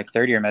who are like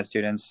third-year med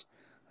students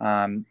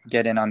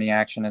get in on the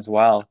action as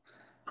well.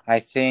 I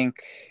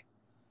think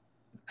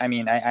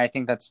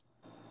that's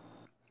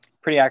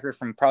pretty accurate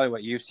from probably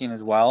what you've seen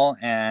as well,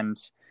 and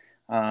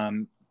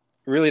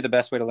really the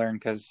best way to learn,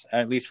 because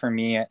at least for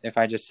me, if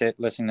I just sit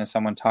listening to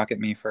someone talk at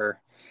me for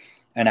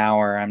an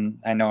hour,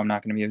 I know I'm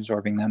not going to be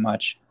absorbing that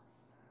much.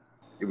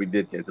 We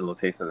did get a little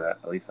taste of that,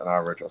 at least on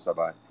our virtual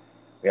sub-I.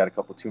 We had a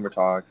couple tumor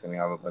talks, and we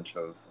have a bunch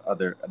of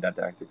other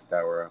didactics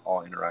that were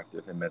all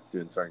interactive, and med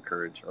students are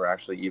encouraged or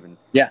actually even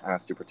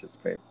asked to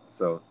participate.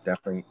 So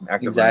definitely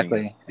active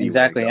learning.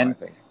 Exactly.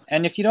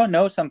 And if you don't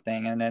know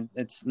something, and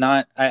it's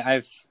not,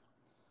 I've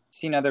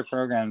seen other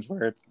programs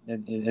where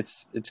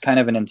it's kind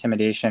of an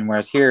intimidation,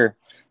 whereas here,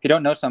 if you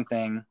don't know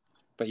something,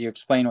 but you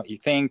explain what you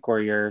think,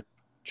 or you're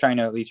trying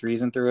to at least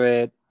reason through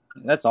it,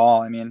 that's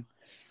all. I mean,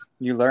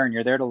 you learn.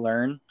 You're there to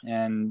learn,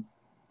 and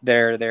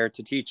they're there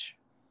to teach.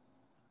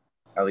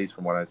 At least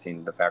from what I've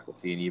seen, the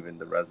faculty and even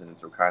the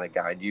residents will kind of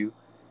guide you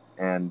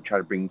and try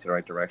to bring you to the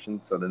right direction.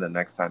 So then the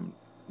next time,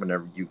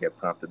 whenever you get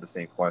prompted the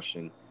same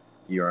question,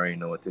 you already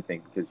know what to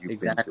think because you've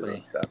been through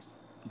those steps.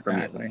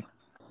 Exactly.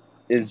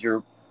 Is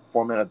your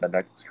format of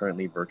didactics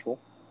currently virtual?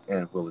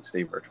 And will it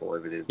stay virtual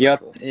if it is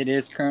virtual? It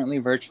is currently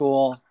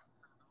virtual.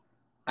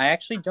 I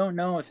actually don't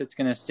know if it's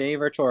going to stay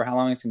virtual or how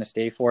long it's going to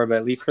stay for, but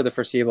at least for the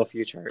foreseeable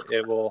future,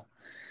 it will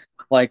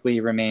likely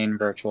remain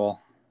virtual.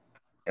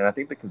 And I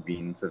think the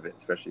convenience of it,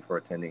 especially for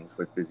attendings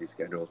with busy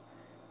schedules,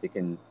 they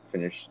can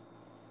finish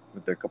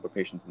with their couple of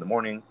patients in the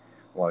morning,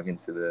 log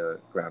into the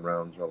ground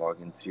rounds or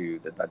log into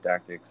the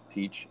didactics,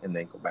 teach, and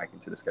then go back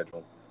into the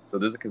schedule. So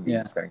there's a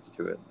convenience factor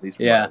to it, at least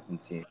from what I've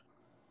been seeing.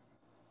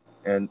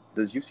 And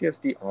does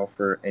UCSD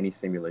offer any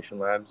simulation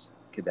labs,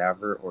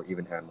 cadaver, or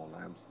even animal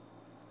labs?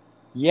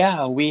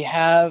 Yeah, we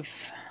have.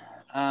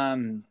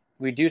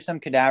 We do some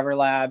cadaver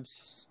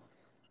labs.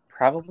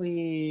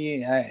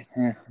 Probably,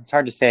 it's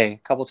hard to say. A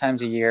couple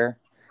times a year.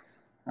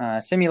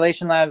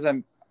 Simulation labs.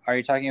 Are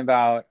you talking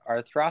about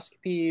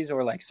arthroscopies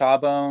or like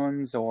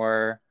sawbones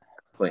or?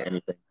 Play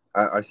anything.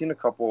 I've seen a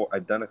couple.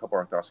 I've done a couple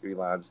arthroscopy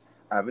labs.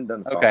 I haven't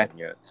done a sawbone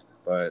yet,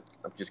 but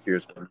I'm just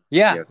curious.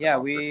 Yeah.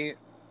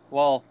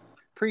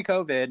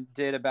 Pre-COVID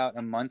did about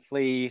a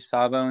monthly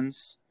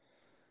sawbones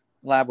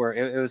lab where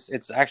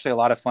it's actually a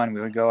lot of fun.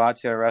 We would go out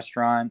to a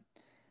restaurant,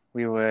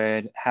 we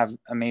would have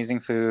amazing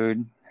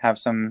food, have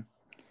some,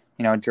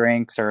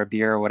 drinks or a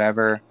beer or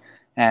whatever,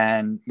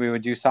 and we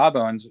would do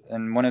sawbones.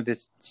 And one of the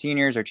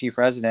seniors or chief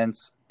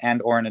residents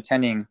and or an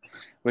attending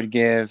would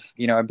give,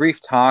 a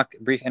brief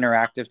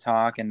interactive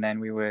talk, and then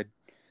we would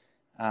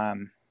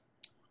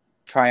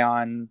try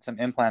on some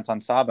implants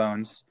on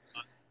sawbones.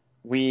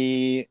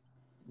 We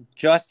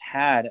just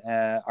had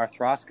an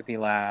arthroscopy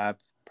lab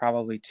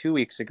probably 2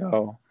 weeks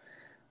ago,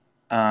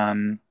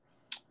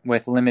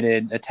 with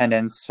limited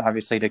attendance,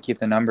 obviously to keep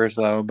the numbers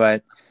low,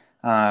 but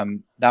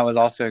that was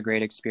also a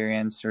great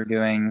experience. We're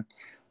doing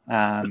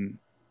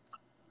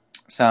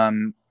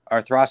some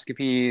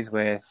arthroscopies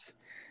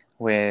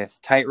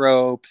with tight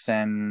ropes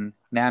and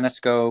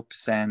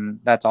nanoscopes, and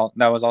that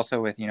was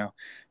also with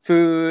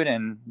food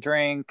and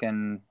drink,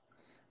 and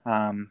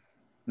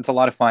it's a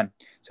lot of fun.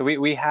 So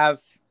we have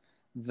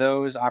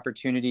those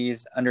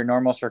opportunities under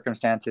normal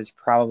circumstances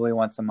probably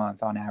once a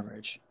month on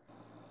average.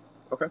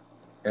 Okay.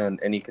 And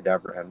any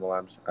cadaver animal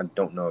labs? I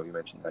don't know if you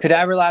mentioned that.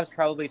 Cadaver labs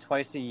probably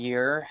twice a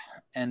year,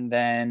 and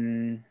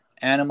then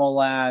animal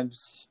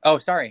labs. Oh,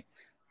 sorry.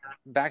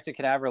 Back to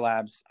cadaver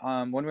labs.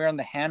 When we're on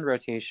the hand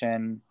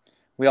rotation,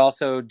 we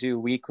also do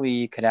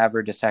weekly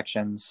cadaver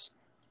dissections.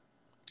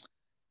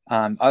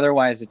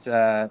 Otherwise, it's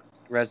a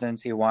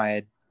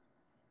residency-wide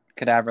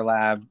cadaver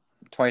lab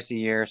twice a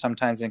year,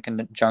 sometimes in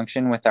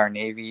conjunction with our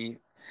Navy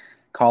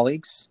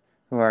colleagues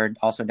who are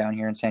also down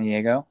here in San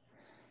Diego.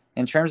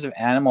 In terms of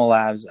animal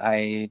labs,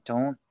 I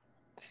don't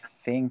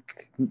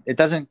think it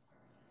doesn't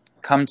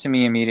come to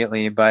me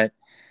immediately, but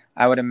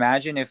I would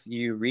imagine if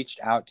you reached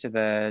out to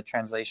the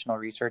translational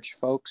research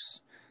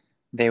folks,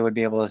 they would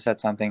be able to set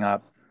something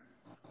up.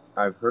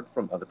 I've heard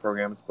from other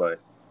programs, but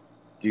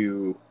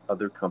do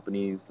other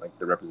companies, like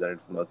the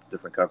representatives from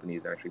different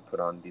companies, actually put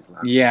on these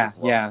labs?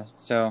 Yeah.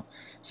 So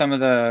some of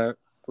the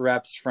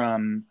reps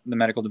from the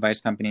medical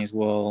device companies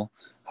will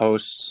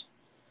host,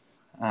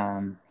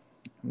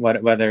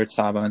 whether it's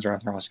sawbones or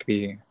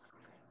arthroscopy.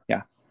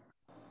 Yeah.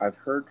 I've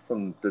heard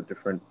from the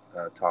different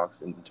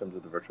talks in terms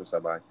of the virtual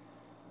sub-I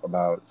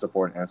about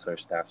support and ancillary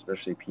staff,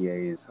 especially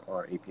PAs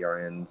or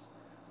APRNs.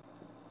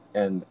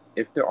 And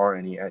if there are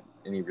any at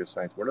any of your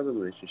sites, what are the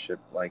relationship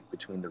like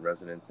between the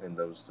residents and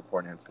those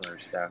support and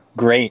ancillary staff?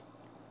 Great.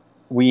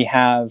 We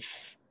have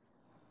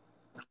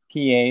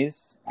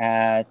PAs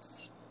at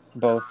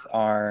both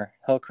our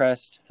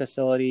Hillcrest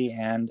facility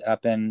and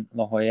up in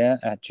La Jolla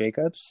at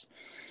Jacobs.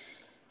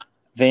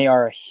 They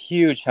are a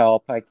huge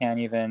help. I can't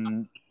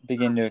even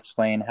begin to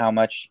explain how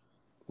much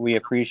we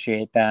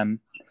appreciate them.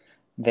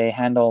 They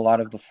handle a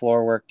lot of the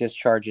floor work,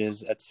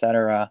 discharges,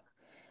 etc.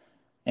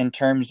 In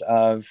terms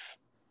of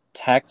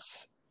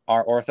techs,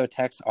 our ortho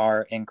techs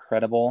are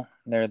incredible.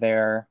 They're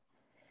there,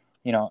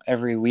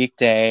 every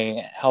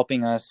weekday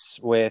helping us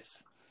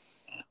with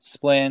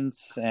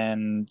splints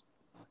and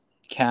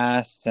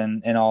casts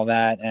and all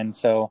that. And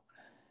so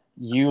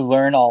you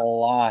learn a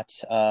lot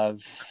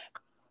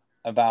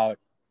about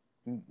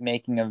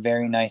making a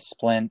very nice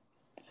splint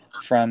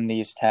from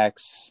these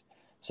techs,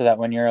 so that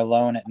when you're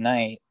alone at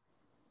night,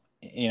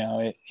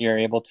 you're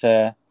able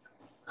to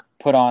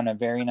put on a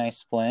very nice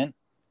splint.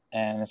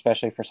 And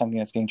especially for something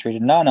that's being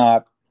treated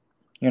non-op,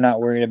 you're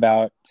not worried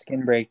about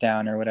skin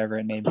breakdown or whatever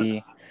it may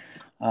be.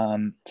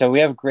 So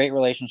we have great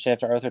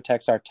relationships. Our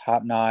orthotechs are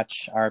top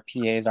notch. Our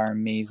PAs are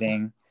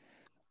amazing.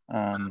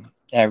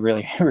 I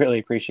really, really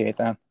appreciate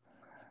them.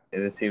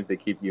 And it seems they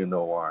keep you in the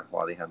OR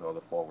while they handle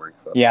the floor work.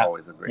 So it's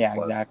always a great plus.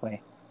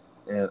 Exactly.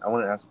 And I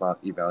want to ask about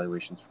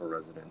evaluations for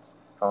residents.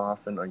 How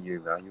often are you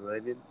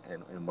evaluated,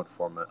 and in what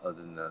format other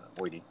than the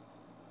OID?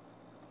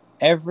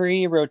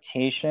 Every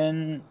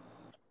rotation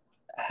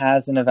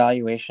has an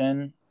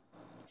evaluation.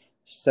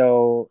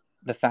 So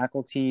the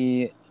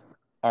faculty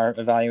are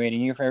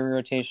evaluating you for every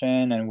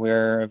rotation, and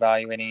we're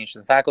evaluating each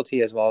of the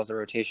faculty as well as the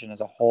rotation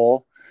as a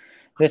whole.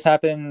 This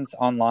happens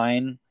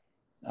online,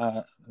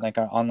 like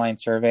our online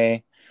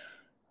survey,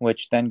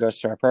 which then goes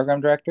to our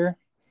program director.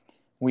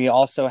 We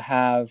also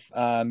have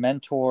a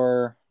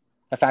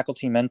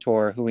faculty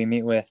mentor who we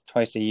meet with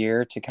twice a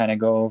year to kind of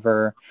go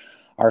over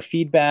our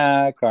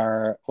feedback,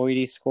 our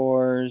OED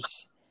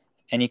scores,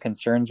 any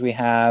concerns we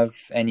have,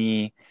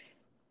 any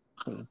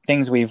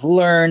things we've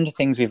learned,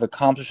 things we've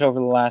accomplished over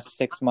the last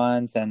 6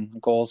 months,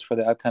 and goals for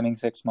the upcoming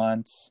 6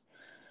 months.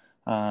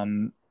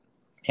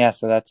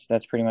 So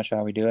that's pretty much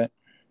how we do it.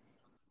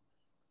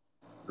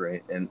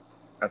 Great. And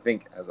I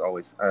think, as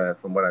always,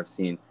 from what I've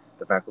seen,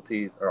 the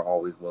faculties are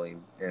always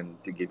willing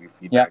and to give you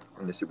feedback,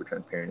 and they're super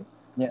transparent.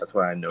 Yeah. That's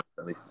why I know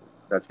at least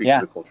that speaks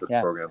to the culture of the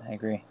program. I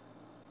agree.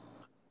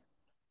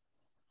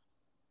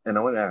 And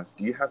I want to ask,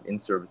 do you have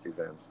in-service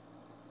exams?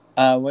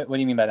 What do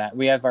you mean by that?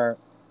 We have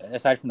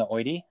aside from the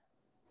OID?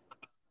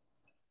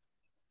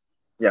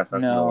 Yeah, aside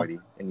from the OID,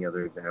 any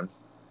other exams?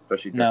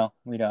 Especially no,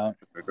 we don't.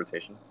 Specific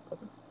rotation?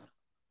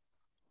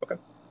 Okay.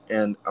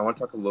 And I want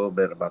to talk a little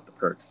bit about the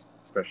perks,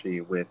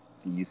 especially with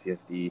the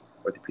UCSD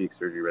Orthopedic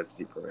Surgery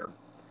Residency Program.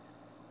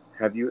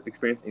 Have you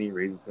experienced any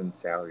raises in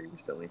salary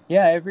recently?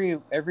 Yeah,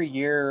 every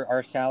year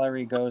our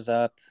salary goes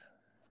up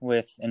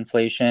with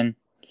inflation.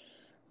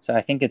 So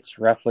I think it's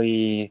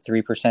roughly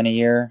 3% a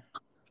year,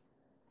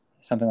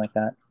 something like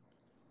that.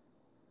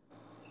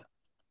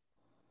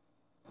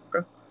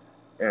 Okay.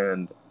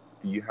 And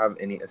do you have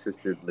any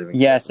assisted living?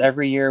 Yes,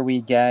 every year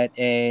we get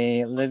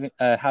a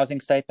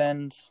housing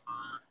stipend.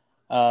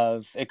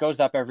 It goes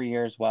up every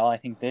year as well. I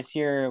think this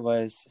year it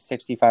was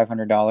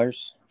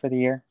 $6,500 for the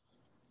year.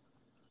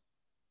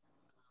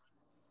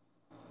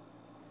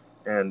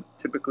 And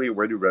typically,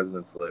 where do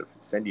residents live?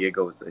 San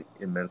Diego is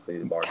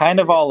immensely large. Kind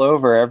of all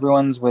over.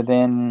 Everyone's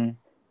within,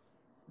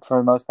 for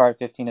the most part,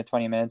 15 to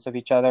 20 minutes of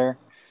each other.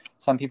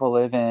 Some people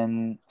I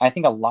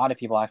think a lot of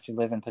people actually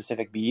live in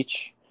Pacific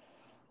Beach,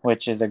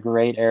 which is a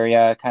great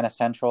area, kind of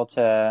central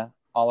to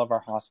all of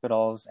our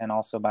hospitals and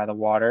also by the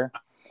water.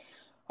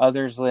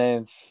 Others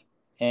live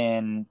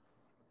in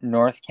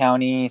North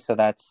County, so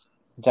that's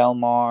Del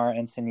Mar,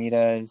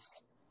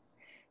 Encinitas,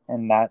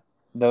 and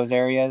those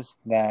areas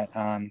that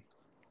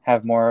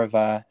have more of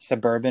a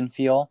suburban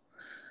feel.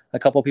 A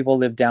couple people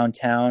live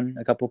downtown.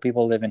 A couple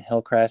people live in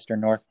Hillcrest or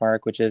North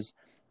Park, which is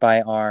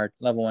by our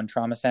level 1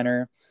 trauma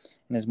center,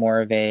 and is more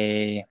of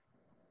a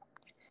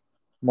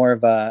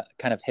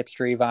kind of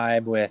hipstery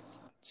vibe with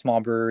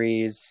small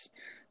breweries,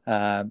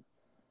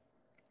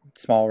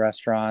 small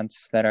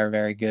restaurants that are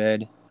very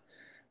good.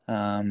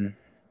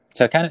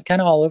 So kind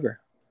of all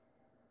over.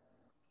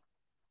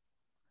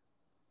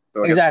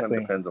 So exactly.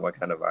 It depends on what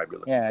kind of vibe you're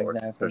looking for. Yeah,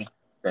 exactly.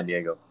 San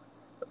Diego.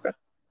 Okay.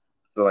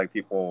 So like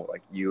people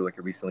like you, like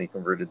a recently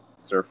converted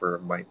surfer,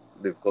 might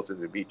live closer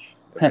to the beach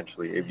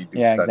eventually if you do.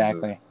 Yeah,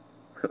 exactly.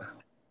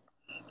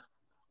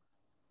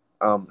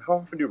 How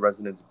often do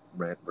residents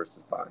rent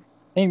versus buy?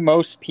 I think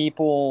most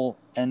people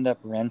end up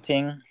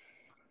renting,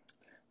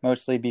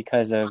 mostly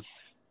because of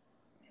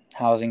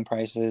housing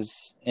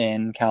prices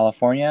in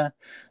California,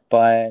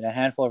 but a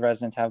handful of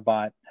residents have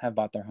bought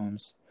their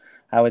homes.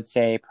 I would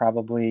say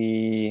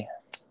probably,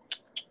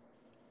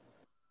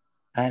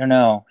 I don't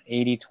know,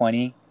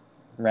 80-20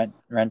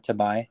 rent to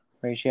buy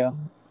ratio.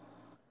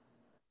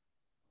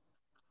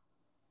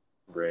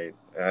 Great.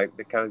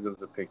 It kind of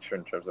gives a picture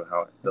in terms of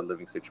how the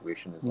living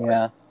situation is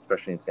like,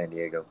 especially in San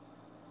Diego.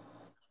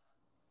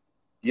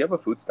 Do you have a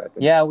food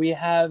stipend? Yeah, we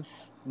have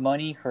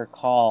money for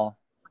call.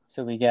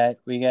 So we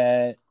get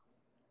 $12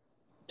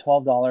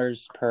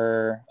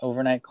 per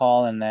overnight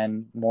call, and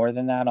then more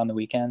than that on the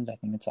weekends. I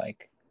think it's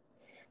like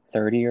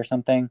 30 or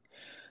something.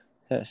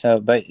 So,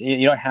 but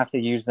you don't have to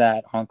use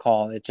that on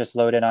call. It's just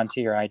loaded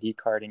onto your ID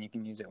card, and you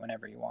can use it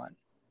whenever you want.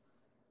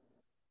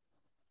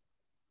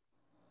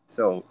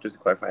 So, just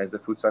to clarify, is the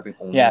food stipend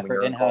only? Yeah,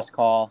 for in-house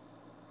call.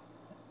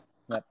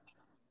 Yep.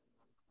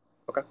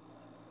 Okay.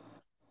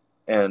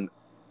 And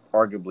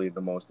arguably the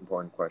most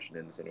important question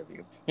in this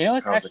interview.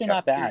 It's actually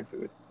not bad.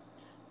 Food?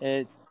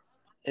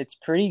 It's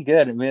pretty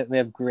good. We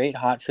have great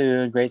hot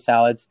food, great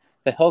salads.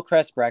 The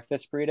Hillcrest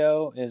breakfast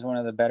burrito is one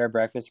of the better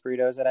breakfast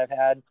burritos that I've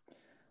had.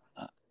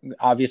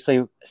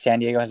 Obviously, San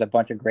Diego has a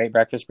bunch of great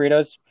breakfast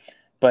burritos,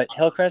 but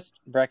Hillcrest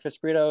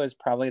breakfast burrito is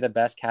probably the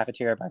best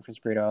cafeteria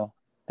breakfast burrito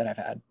that I've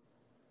had.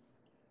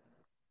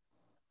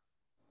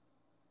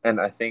 And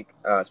I think,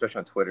 especially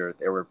on Twitter,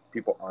 there were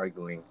people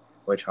arguing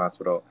which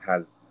hospital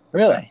has the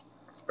best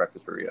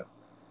breakfast burrito.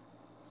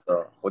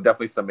 So we'll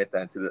definitely submit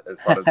that as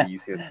part of the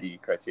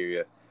UCSD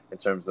criteria in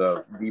terms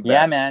of the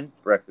best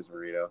breakfast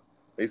burrito.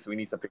 Basically, we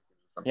need something.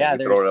 Yeah,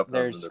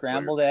 there's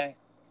scrambled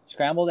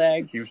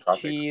eggs,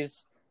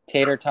 cheese,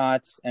 tater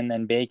tots, and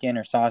then bacon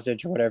or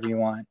sausage or whatever you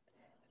want,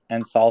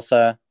 and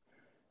salsa.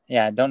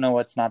 Yeah, don't know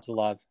what's not to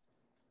love.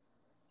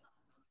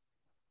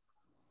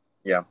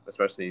 Yeah,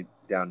 especially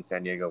down in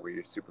San Diego where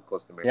you're super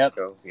close to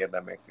Mexico, so you get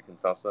that Mexican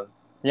salsa.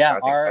 Yeah,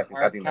 our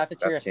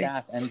cafeteria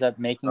staff ends up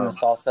making the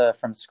salsa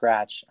from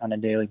scratch on a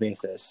daily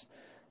basis.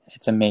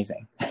 It's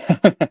amazing.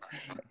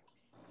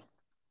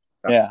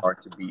 That's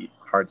hard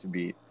to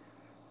beat.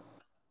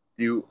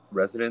 Do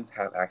residents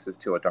have access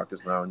to a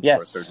doctor's lounge?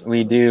 Yes,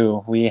 we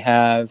do. We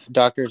have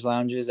doctor's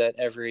lounges at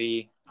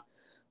every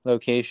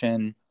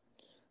location.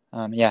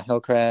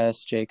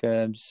 Hillcrest,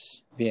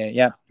 Jacobs, VA.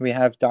 Yeah, we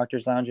have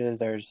doctor's lounges.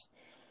 There's,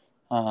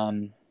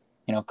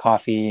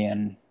 coffee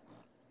and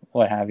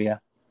what have you,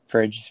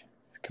 fridge,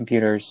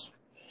 computers.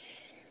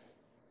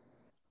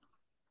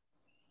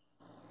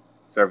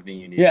 So everything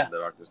you need Yeah. in the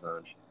doctor's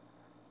lounge.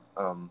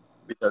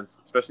 Because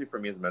especially for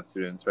me as a med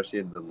student, especially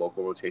in the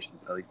local rotations,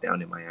 at least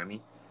down in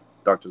Miami,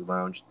 doctor's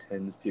lounge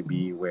tends to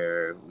be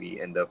where we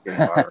end up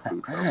getting a lot of our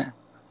food from.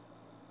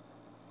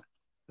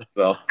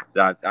 So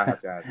that I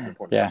have to ask an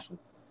important Yeah. question.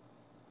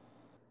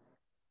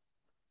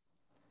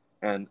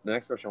 And the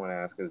next question I want to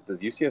ask is, does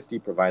UCSD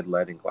provide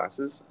lead in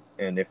classes?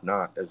 And if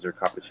not, is there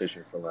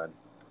competition for lead?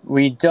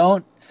 We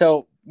don't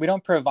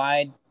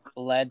provide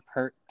lead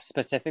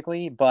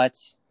specifically,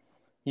 but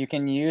you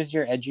can use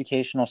your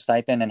educational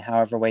stipend in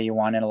however way you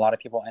want, and a lot of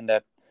people end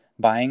up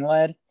buying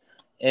lead.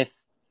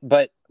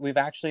 But we've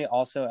actually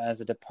also,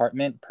 as a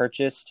department,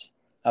 purchased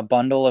a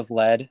bundle of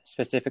lead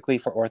specifically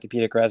for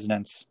orthopedic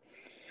residents.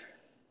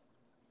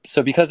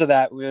 So because of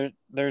that,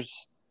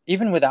 there's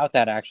even without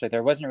that, actually,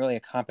 there wasn't really a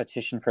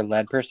competition for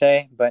lead per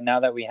se. But now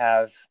that we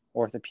have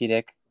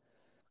orthopedic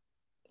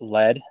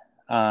lead,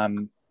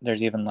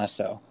 there's even less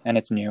so, and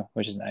it's new,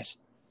 which is nice.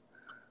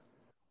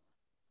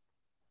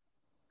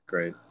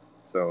 Great.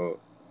 So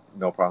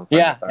no problem.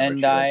 Yeah,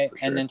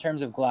 and in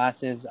terms of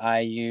glasses, I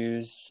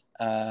use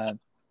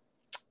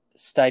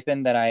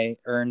stipend that I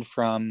earned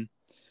from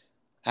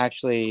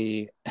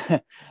actually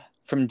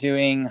from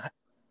doing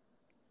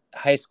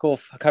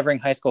covering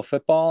high school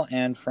football,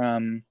 and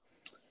from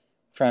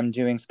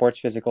doing sports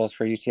physicals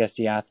for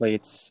UCSD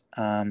athletes,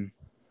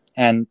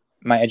 and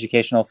my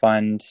educational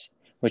fund,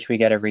 which we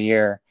get every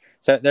year.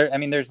 So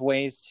there's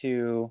ways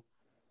to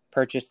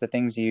purchase the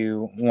things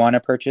you want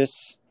to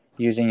purchase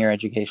using your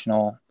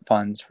educational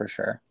funds for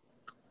sure.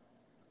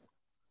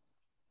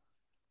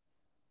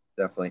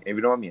 Definitely. If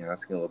you don't mind me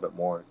asking a little bit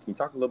more, can you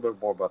talk a little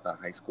bit more about that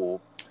high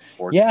school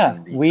sports? Yeah,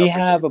 we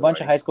have a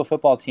bunch of high school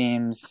football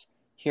teams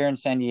here in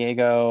San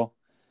Diego,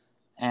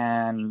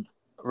 and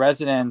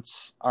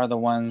residents are the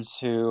ones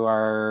who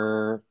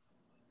are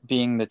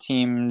being the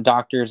team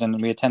doctors,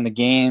 and we attend the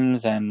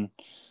games and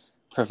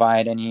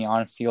provide any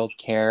on-field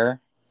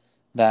care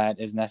that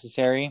is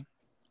necessary.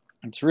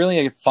 It's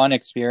really a fun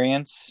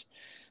experience.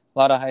 A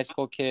lot of high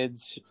school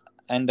kids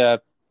end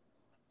up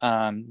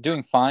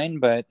doing fine,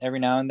 but every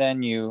now and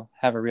then you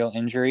have a real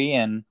injury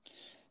and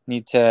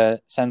need to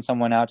send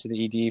someone out to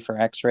the ED for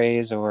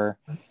x-rays, or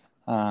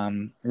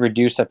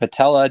reduce a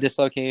patella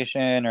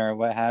dislocation or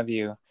what have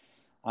you.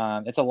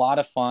 It's a lot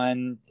of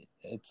fun.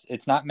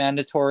 It's not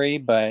mandatory,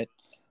 but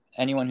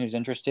anyone who's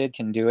interested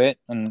can do it.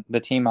 And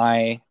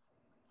the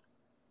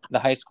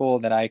high school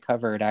that I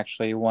covered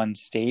actually won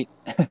state.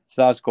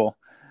 So that was cool.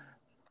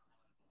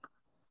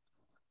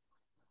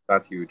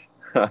 That's huge.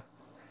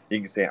 You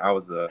can say I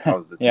was the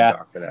team Yeah.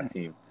 doc for that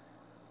team.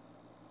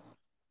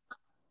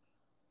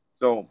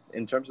 So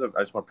in terms of, I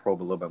just want to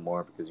probe a little bit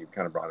more because you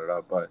kind of brought it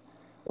up, but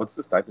what's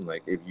the stipend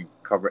like? If you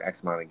cover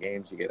X amount of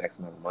games, you get X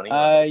amount of money?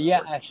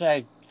 Yeah, actually,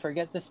 I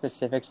forget the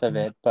specifics of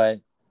it,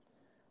 but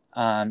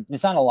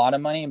it's not a lot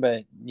of money,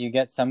 but you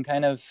get some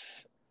kind of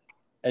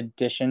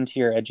addition to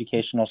your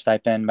educational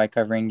stipend by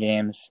covering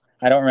games.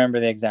 I don't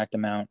remember the exact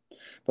amount,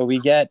 but we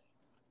get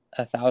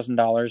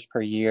 $1,000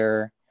 per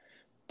year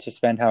to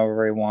spend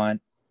however we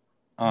want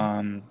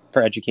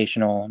for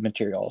educational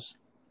materials.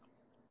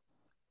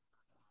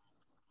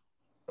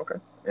 Okay.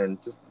 And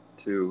just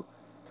to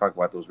talk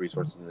about those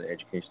resources in the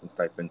education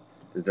stipend,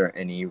 is there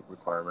any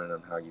requirement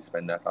on how you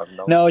spend that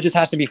 $1,000? No, it just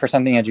has to be for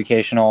something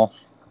educational.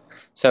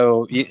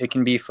 So it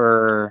can be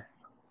for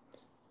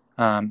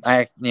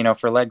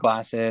for lead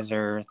glasses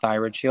or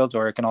thyroid shields,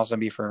 or it can also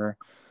be for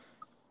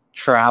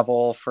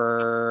travel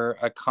for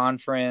a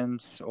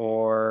conference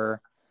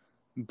or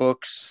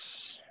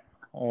books,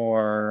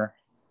 or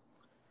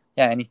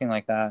anything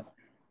like that.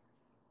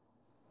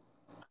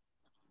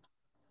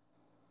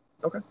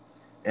 Okay.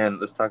 And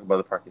let's talk about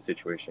the parking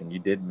situation. You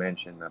did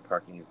mention that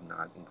parking is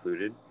not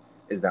included.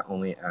 Is that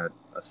only at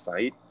a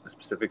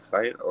specific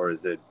site, or is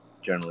it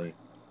generally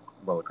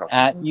well across?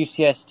 At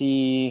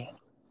UCSD,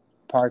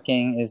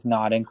 parking is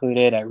not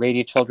included. At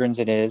Rady Children's,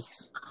 it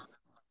is.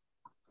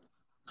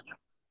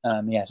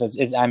 So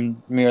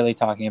I'm merely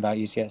talking about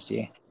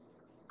UCSD.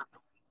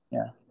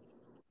 Yeah.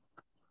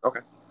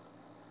 Okay.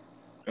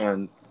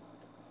 And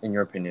in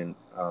your opinion,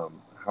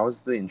 how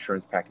is the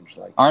insurance package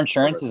like? Our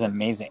insurance is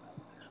amazing.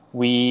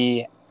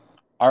 We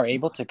are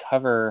able to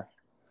cover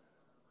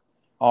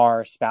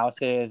our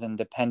spouses and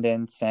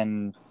dependents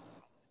and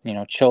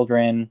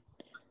children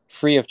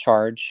free of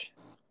charge,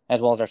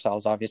 as well as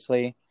ourselves,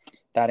 obviously.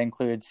 That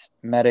includes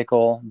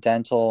medical,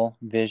 dental,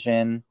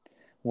 vision,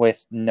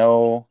 with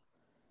no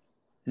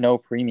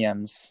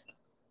premiums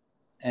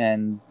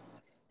and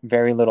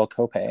very little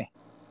copay.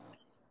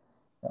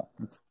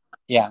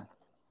 Yeah.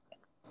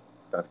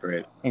 That's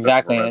great.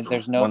 Exactly.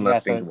 There's no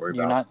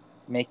you're not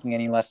making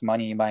any less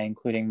money by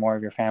including more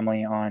of your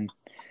family on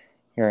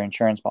your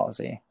insurance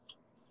policy.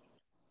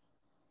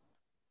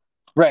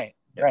 Right.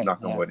 Right.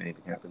 Knock on wood,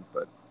 anything happens,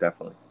 but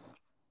definitely.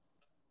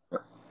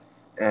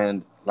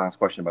 And last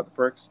question about the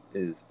perks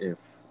is if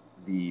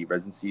the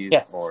residencies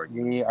are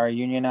we are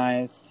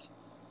unionized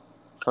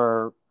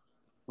for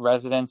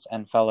residents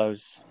and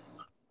fellows.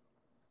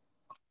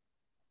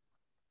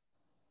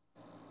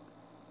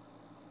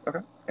 Okay.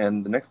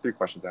 And the next three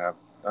questions I have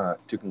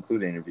to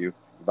conclude the interview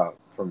about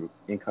from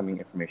incoming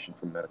information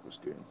from medical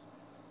students.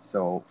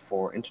 So,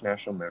 for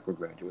international medical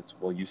graduates,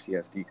 will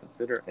UCSD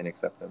consider and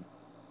accept them?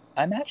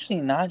 I'm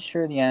actually not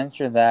sure the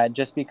answer to that,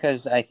 just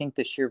because I think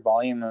the sheer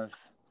volume of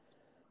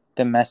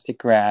domestic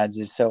grads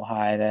is so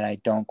high that I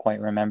don't quite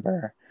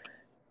remember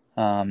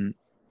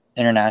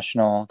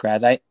international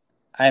grads. I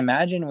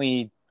imagine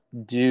we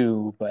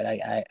do, but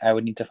I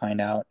would need to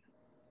find out.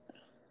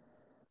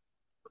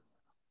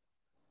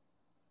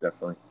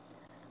 Definitely.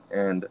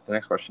 And the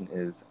next question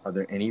is, are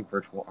there any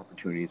virtual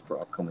opportunities for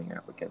upcoming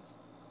applicants?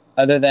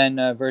 Other than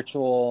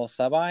virtual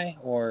sub-I,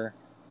 or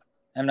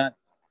I'm not.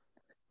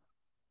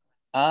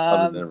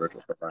 Other than a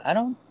virtual sub-I? I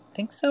don't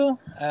think so.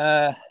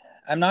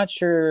 I'm not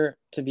sure,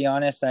 to be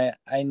honest.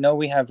 I know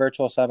we have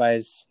virtual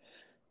sub-Is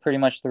pretty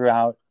much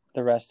throughout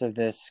the rest of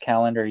this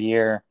calendar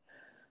year.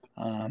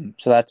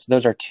 So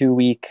those are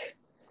 2-week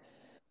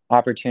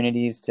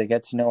opportunities to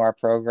get to know our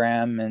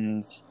program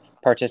and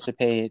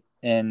participate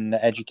in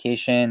the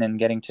education and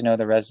getting to know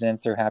the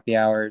residents through happy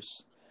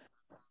hours.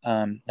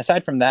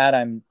 Aside from that,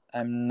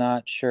 I'm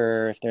not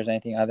sure if there's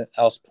anything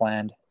else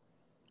planned.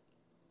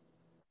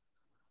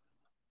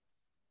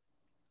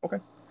 Okay.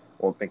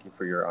 Well, thank you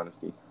for your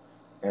honesty.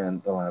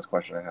 And the last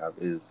question I have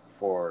is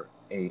for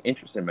a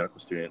interested medical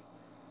student,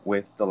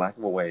 with the lack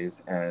of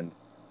aways and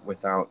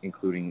without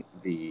including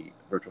the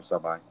virtual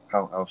sub-I,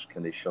 how else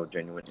can they show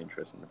genuine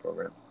interest in the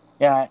program?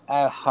 Yeah,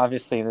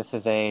 obviously this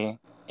is a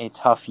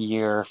tough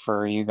year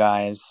for you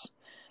guys.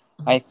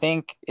 I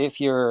think if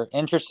you're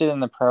interested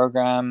in the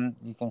program,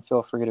 you can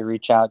feel free to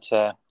reach out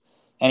to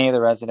any of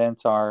the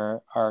residents.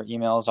 Our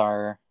emails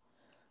are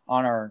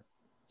on our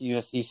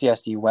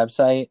UCSD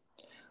website.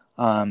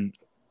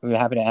 We're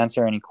happy to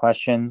answer any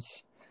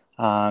questions.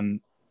 Yeah,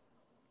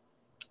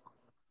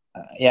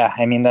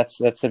 I mean that's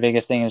the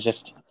biggest thing, is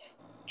just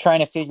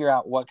trying to figure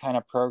out what kind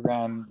of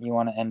program you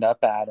want to end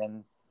up at,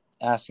 and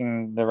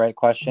asking the right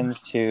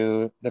questions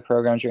to the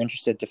programs you're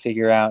interested, to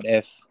figure out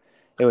if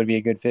it would be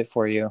a good fit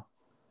for you.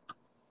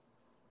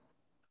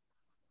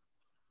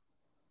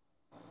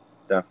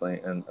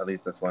 Definitely, and at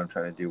least that's what I'm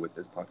trying to do with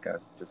this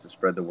podcast, just to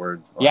spread the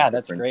words. Yeah,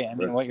 that's great. I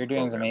mean, what you're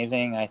doing is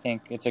amazing. I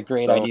think it's a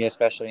great idea,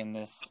 especially in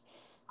this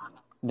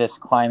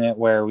climate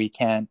where we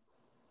can't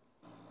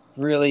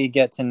really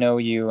get to know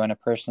you on a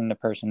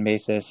person-to-person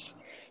basis.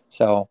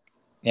 So,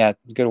 yeah,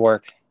 good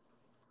work.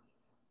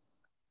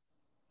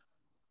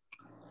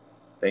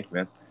 Thank you,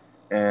 man.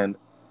 And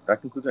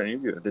that concludes our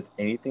interview. If there's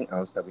anything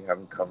else that we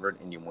haven't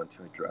covered and you want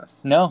to address,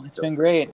 no, it's been great.